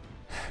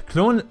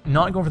 Klon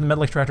not going for the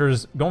Metal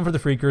Extractors, going for the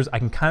Freakers. I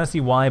can kind of see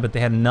why, but they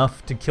had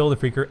enough to kill the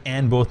Freaker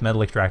and both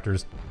Metal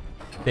Extractors.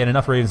 They had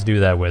enough Ravens to do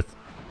that with.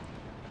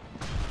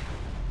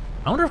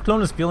 I wonder if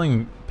Klon is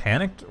feeling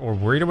panicked or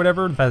worried or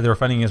whatever, the fact that they were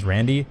fighting against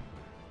Randy.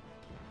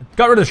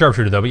 Got rid of the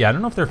Sharpshooter though, but yeah, I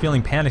don't know if they're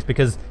feeling panicked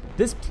because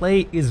this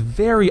play is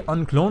very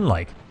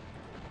unclone-like.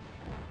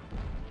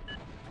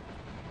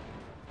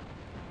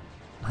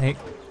 Like,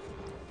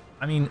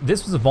 I mean,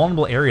 this was a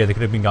vulnerable area that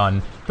could have been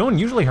gotten. Klon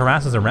usually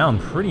harasses around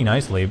pretty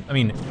nicely. I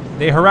mean,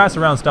 they harass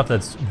around stuff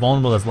that's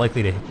vulnerable, that's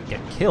likely to get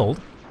killed.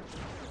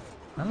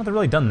 I don't know if they've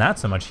really done that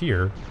so much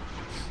here.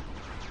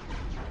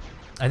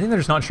 I think they're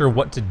just not sure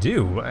what to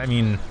do. I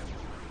mean,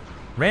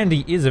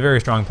 Randy is a very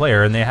strong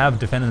player, and they have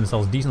defended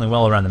themselves decently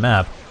well around the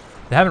map.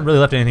 They haven't really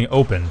left anything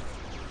open.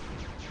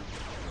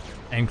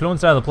 And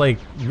Klon's style of play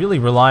really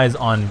relies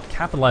on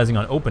capitalizing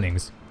on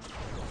openings.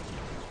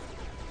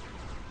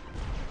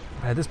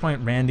 At this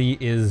point,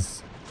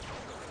 Randy's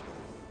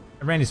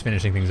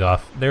finishing things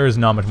off. There is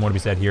not much more to be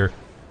said here.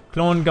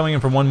 Klon going in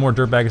for one more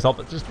Dirtbag assault,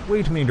 but just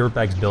way too many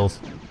Dirtbags bills.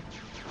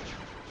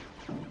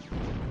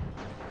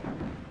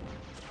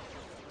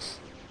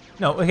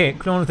 No, okay,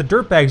 Klon, with the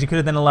Dirtbags, you could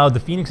have then allowed the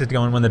Phoenixes to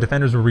go in when the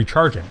Defenders were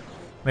recharging.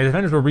 When the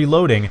Defenders were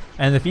reloading,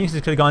 and the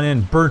Phoenixes could have gone in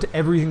and burnt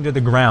everything to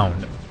the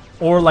ground.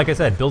 Or, like I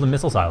said, build a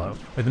missile silo.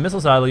 With the missile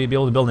silo, you'd be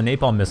able to build a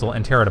napalm missile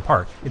and tear it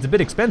apart. It's a bit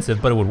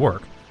expensive, but it would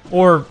work.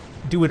 Or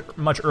do it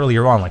much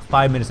earlier on, like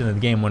 5 minutes into the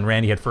game when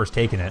Randy had first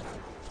taken it.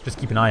 Just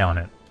keep an eye on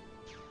it.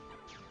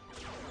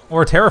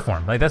 Or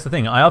terraform. Like, that's the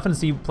thing. I often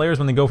see players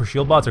when they go for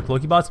shield bots or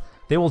cloaky bots,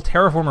 they will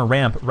terraform a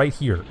ramp right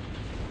here.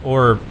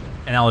 Or,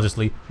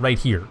 analogously, right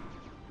here.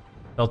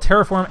 They'll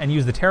terraform and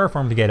use the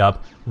terraform to get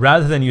up,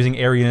 rather than using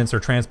air units or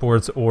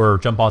transports or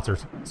jump bots or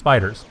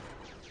spiders.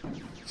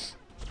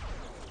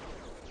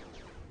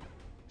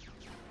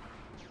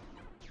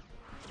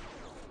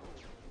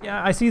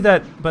 Yeah, I see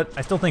that, but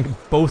I still think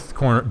both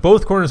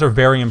corners are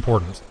very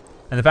important.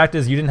 And the fact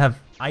is, you didn't have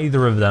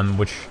either of them,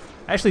 which,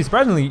 actually,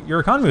 surprisingly, your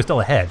economy was still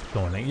ahead.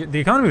 The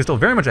economy was still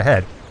very much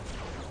ahead.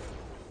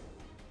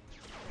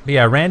 But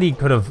yeah, Randy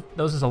could have,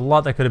 there was just a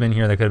lot that could have been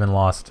here that could have been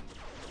lost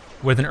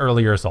with an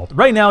earlier assault.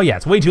 Right now, yeah,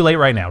 it's way too late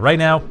right now. Right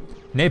now,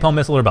 napalm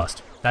missile or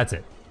bust. That's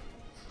it.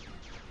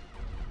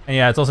 And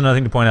yeah, it's also another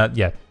thing to point out,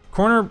 yeah,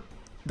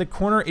 the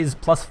corner is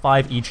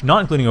 +5 each,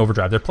 not including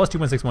overdrive. They're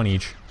 +2.61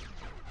 each.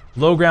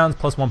 Low grounds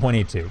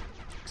 +1.82,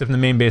 except from the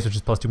main base, which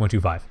is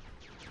 +2.25.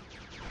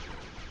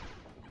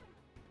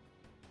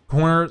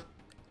 Corner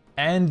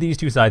and these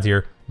two sides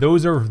here,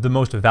 those are the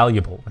most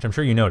valuable, which I'm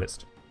sure you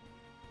noticed.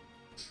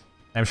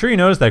 I'm sure you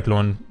noticed that,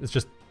 Klon. It's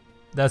just,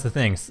 that's the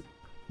thing.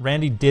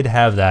 Randy did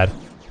have that.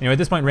 Anyway, at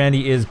this point,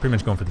 Randy is pretty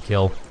much going for the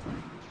kill.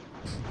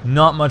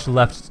 Not much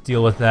left to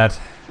deal with that.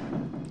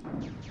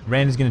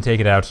 Randy's going to take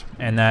it out,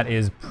 and that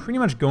is pretty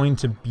much going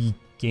to be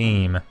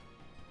game.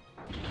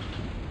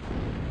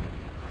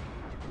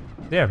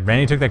 Yeah,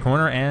 Randy took that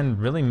corner and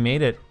really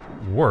made it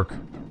work.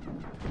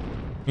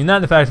 I mean,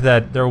 not the fact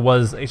that there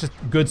was, it's just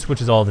good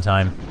switches all the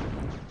time.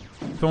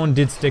 Klon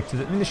did stick to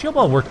the, I mean, the shield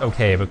ball worked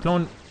okay, but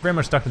Klon very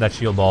much stuck to that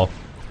shield ball,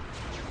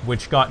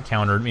 which got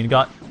countered. I mean, it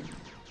got,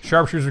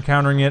 Sharpshooters were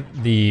countering it,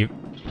 the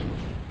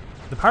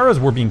Pyros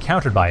were being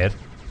countered by it.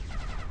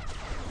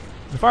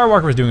 The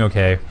Firewalker was doing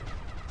okay.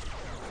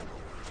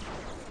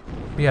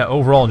 But yeah,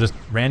 overall, just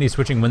Randy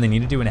switching when they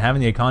needed to and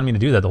having the economy to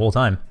do that the whole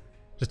time.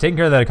 Just taking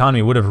care of that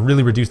economy would have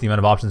really reduced the amount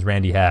of options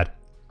Randy had.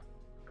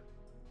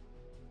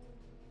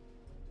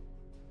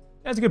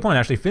 That's a good point,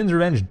 actually. Finn's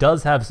Revenge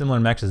does have similar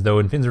mechs, though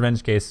in Finn's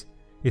Revenge case,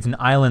 it's an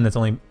island that's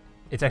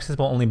it's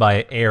accessible only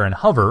by air and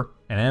hover,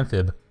 and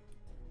amphib.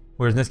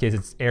 Whereas in this case,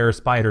 it's air,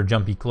 spider,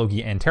 jumpy,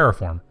 cloaky, and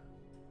terraform.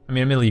 I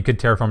mean, admittedly, you could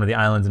terraform to the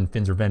islands in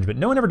Finn's Revenge, but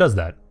no one ever does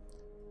that.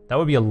 That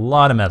would be a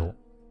lot of metal.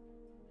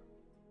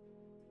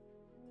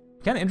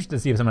 Kind of interested to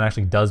see if someone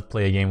actually does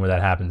play a game where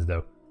that happens,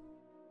 though.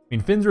 I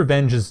mean, Finn's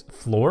Revenge's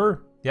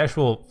floor, the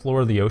actual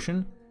floor of the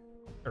ocean,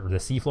 or the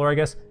sea floor, I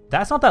guess,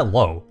 that's not that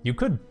low. You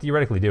could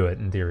theoretically do it,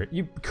 in theory.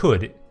 You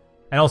could.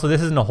 And also,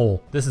 this isn't a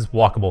hole. This is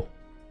walkable.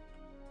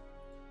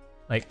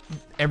 Like,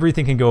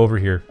 everything can go over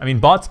here. I mean,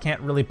 bots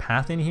can't really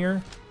path in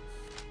here,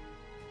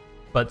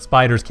 but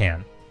spiders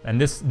can. And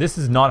this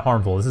is not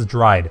harmful. This is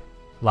dried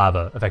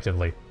lava,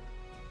 effectively.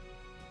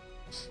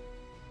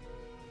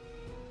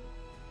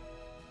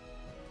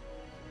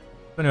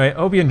 But anyway,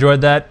 hope you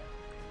enjoyed that.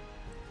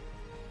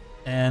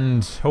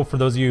 And hope for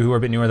those of you who are a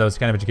bit newer, that was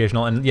kind of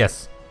educational. And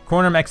yes,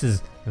 corner mechs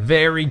is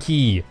very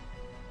key.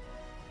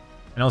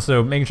 And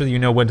also making sure that you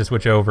know when to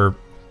switch over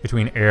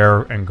between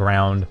air and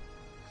ground.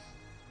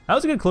 That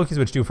was a good Cloaky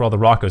switch too for all the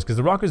Rockos, because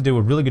the Rockos do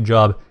a really good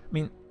job. I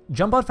mean,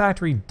 Jumpbot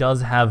Factory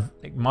does have,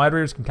 like,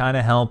 moderators can kind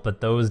of help,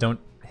 but those don't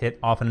hit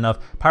often enough.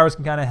 Pyros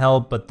can kind of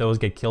help, but those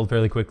get killed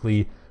fairly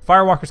quickly.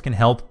 Firewalkers can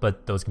help,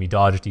 but those can be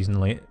dodged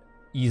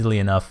easily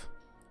enough.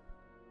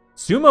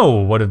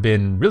 Sumo would have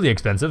been really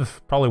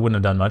expensive. Probably wouldn't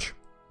have done much.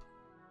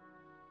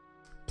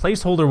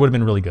 Placeholder would have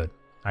been really good.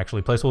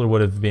 Actually, Placeholder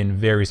would have been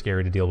very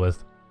scary to deal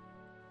with.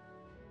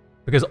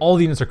 Because all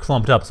the units are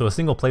clumped up, so a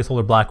single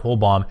Placeholder black hole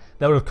bomb,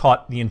 that would have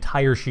caught the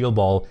entire shield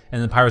ball, and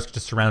then the Pyros could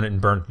just surround it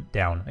and burn it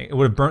down. It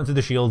would have burnt through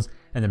the shields,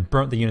 and then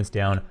burnt the units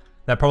down.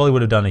 That probably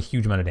would have done a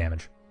huge amount of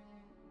damage.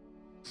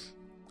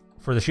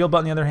 For the shield bot,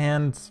 on the other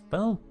hand,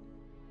 well,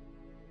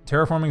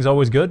 terraforming is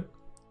always good.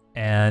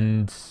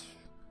 And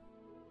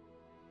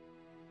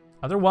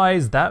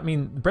otherwise, I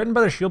mean, bread and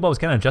butter shield ball was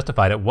kind of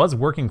justified. It was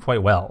working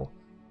quite well.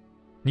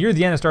 Near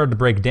the end, it started to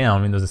break down.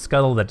 I mean, there was a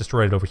scuttle that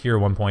destroyed it over here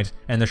at one point,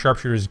 and the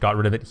sharpshooters got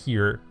rid of it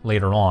here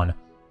later on.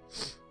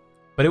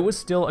 But it was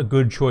still a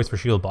good choice for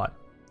shield bot.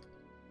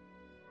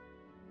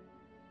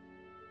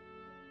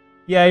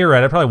 Yeah, you're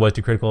right. I probably was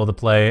too critical of the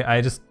play.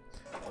 I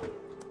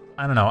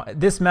don't know.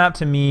 This map,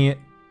 to me,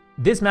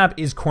 this map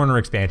is corner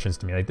expansions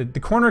to me. Like, the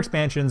corner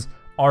expansions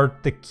are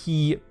the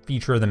key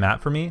feature of the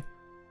map for me.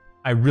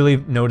 I really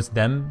noticed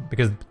them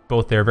because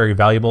both they're very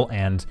valuable,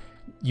 and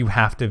you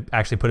have to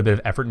actually put a bit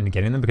of effort into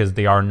getting them because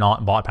they are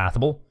not bot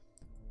pathable.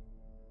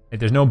 Like,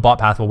 there's no bot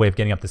pathable way of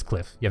getting up this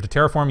cliff. You have to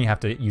terraform, you have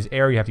to use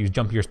air, you have to use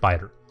jump your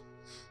spider.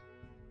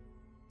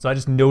 So I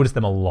just noticed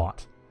them a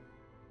lot.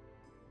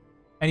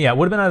 And yeah, it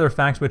would have been either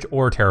fact switch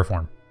or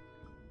terraform.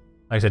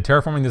 Like I said,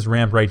 terraforming this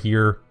ramp right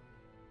here,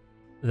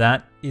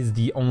 that is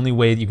the only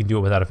way that you can do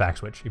it without a fact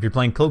switch. If you're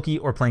playing Cloaky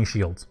or playing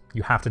shields,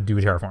 you have to do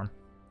a terraform.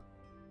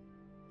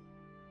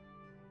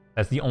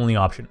 That's the only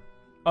option,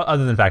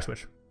 other than fact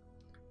switch.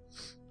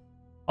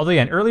 Although,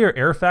 yeah, an earlier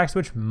air fact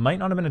switch might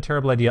not have been a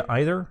terrible idea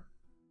either.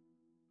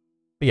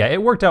 But yeah,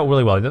 it worked out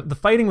really well. The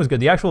fighting was good.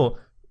 The actual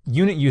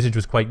unit usage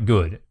was quite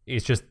good.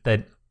 It's just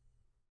that,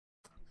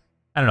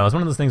 I don't know, it's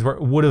one of those things where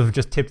it would have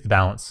just tipped the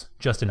balance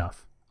just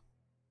enough.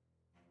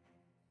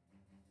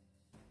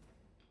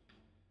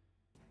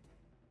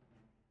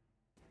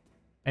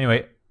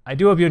 Anyway, I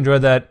do hope you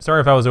enjoyed that. Sorry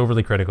if I was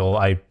overly critical.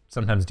 I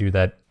sometimes do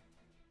that.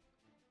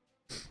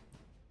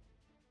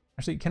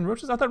 Actually, can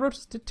roaches? I thought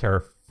roaches did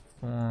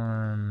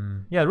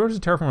terraform. Yeah,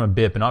 roaches terraform a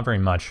bit, but not very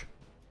much.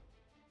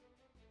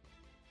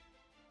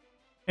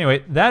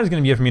 Anyway, that is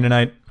going to be it for me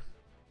tonight.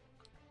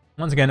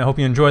 Once again, I hope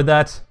you enjoyed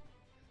that.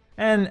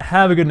 And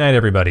have a good night,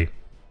 everybody.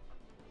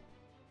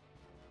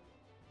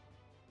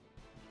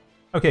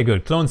 Okay,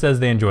 good. Klon says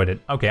they enjoyed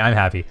it. Okay, I'm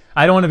happy.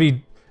 I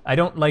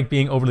don't like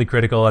being overly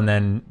critical and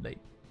then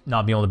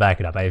not being able to back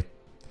it up. I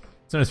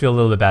sometimes feel a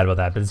little bit bad about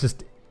that, but it's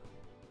just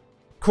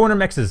corner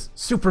mechs is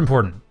super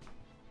important.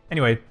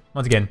 Anyway,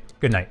 once again,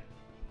 good night.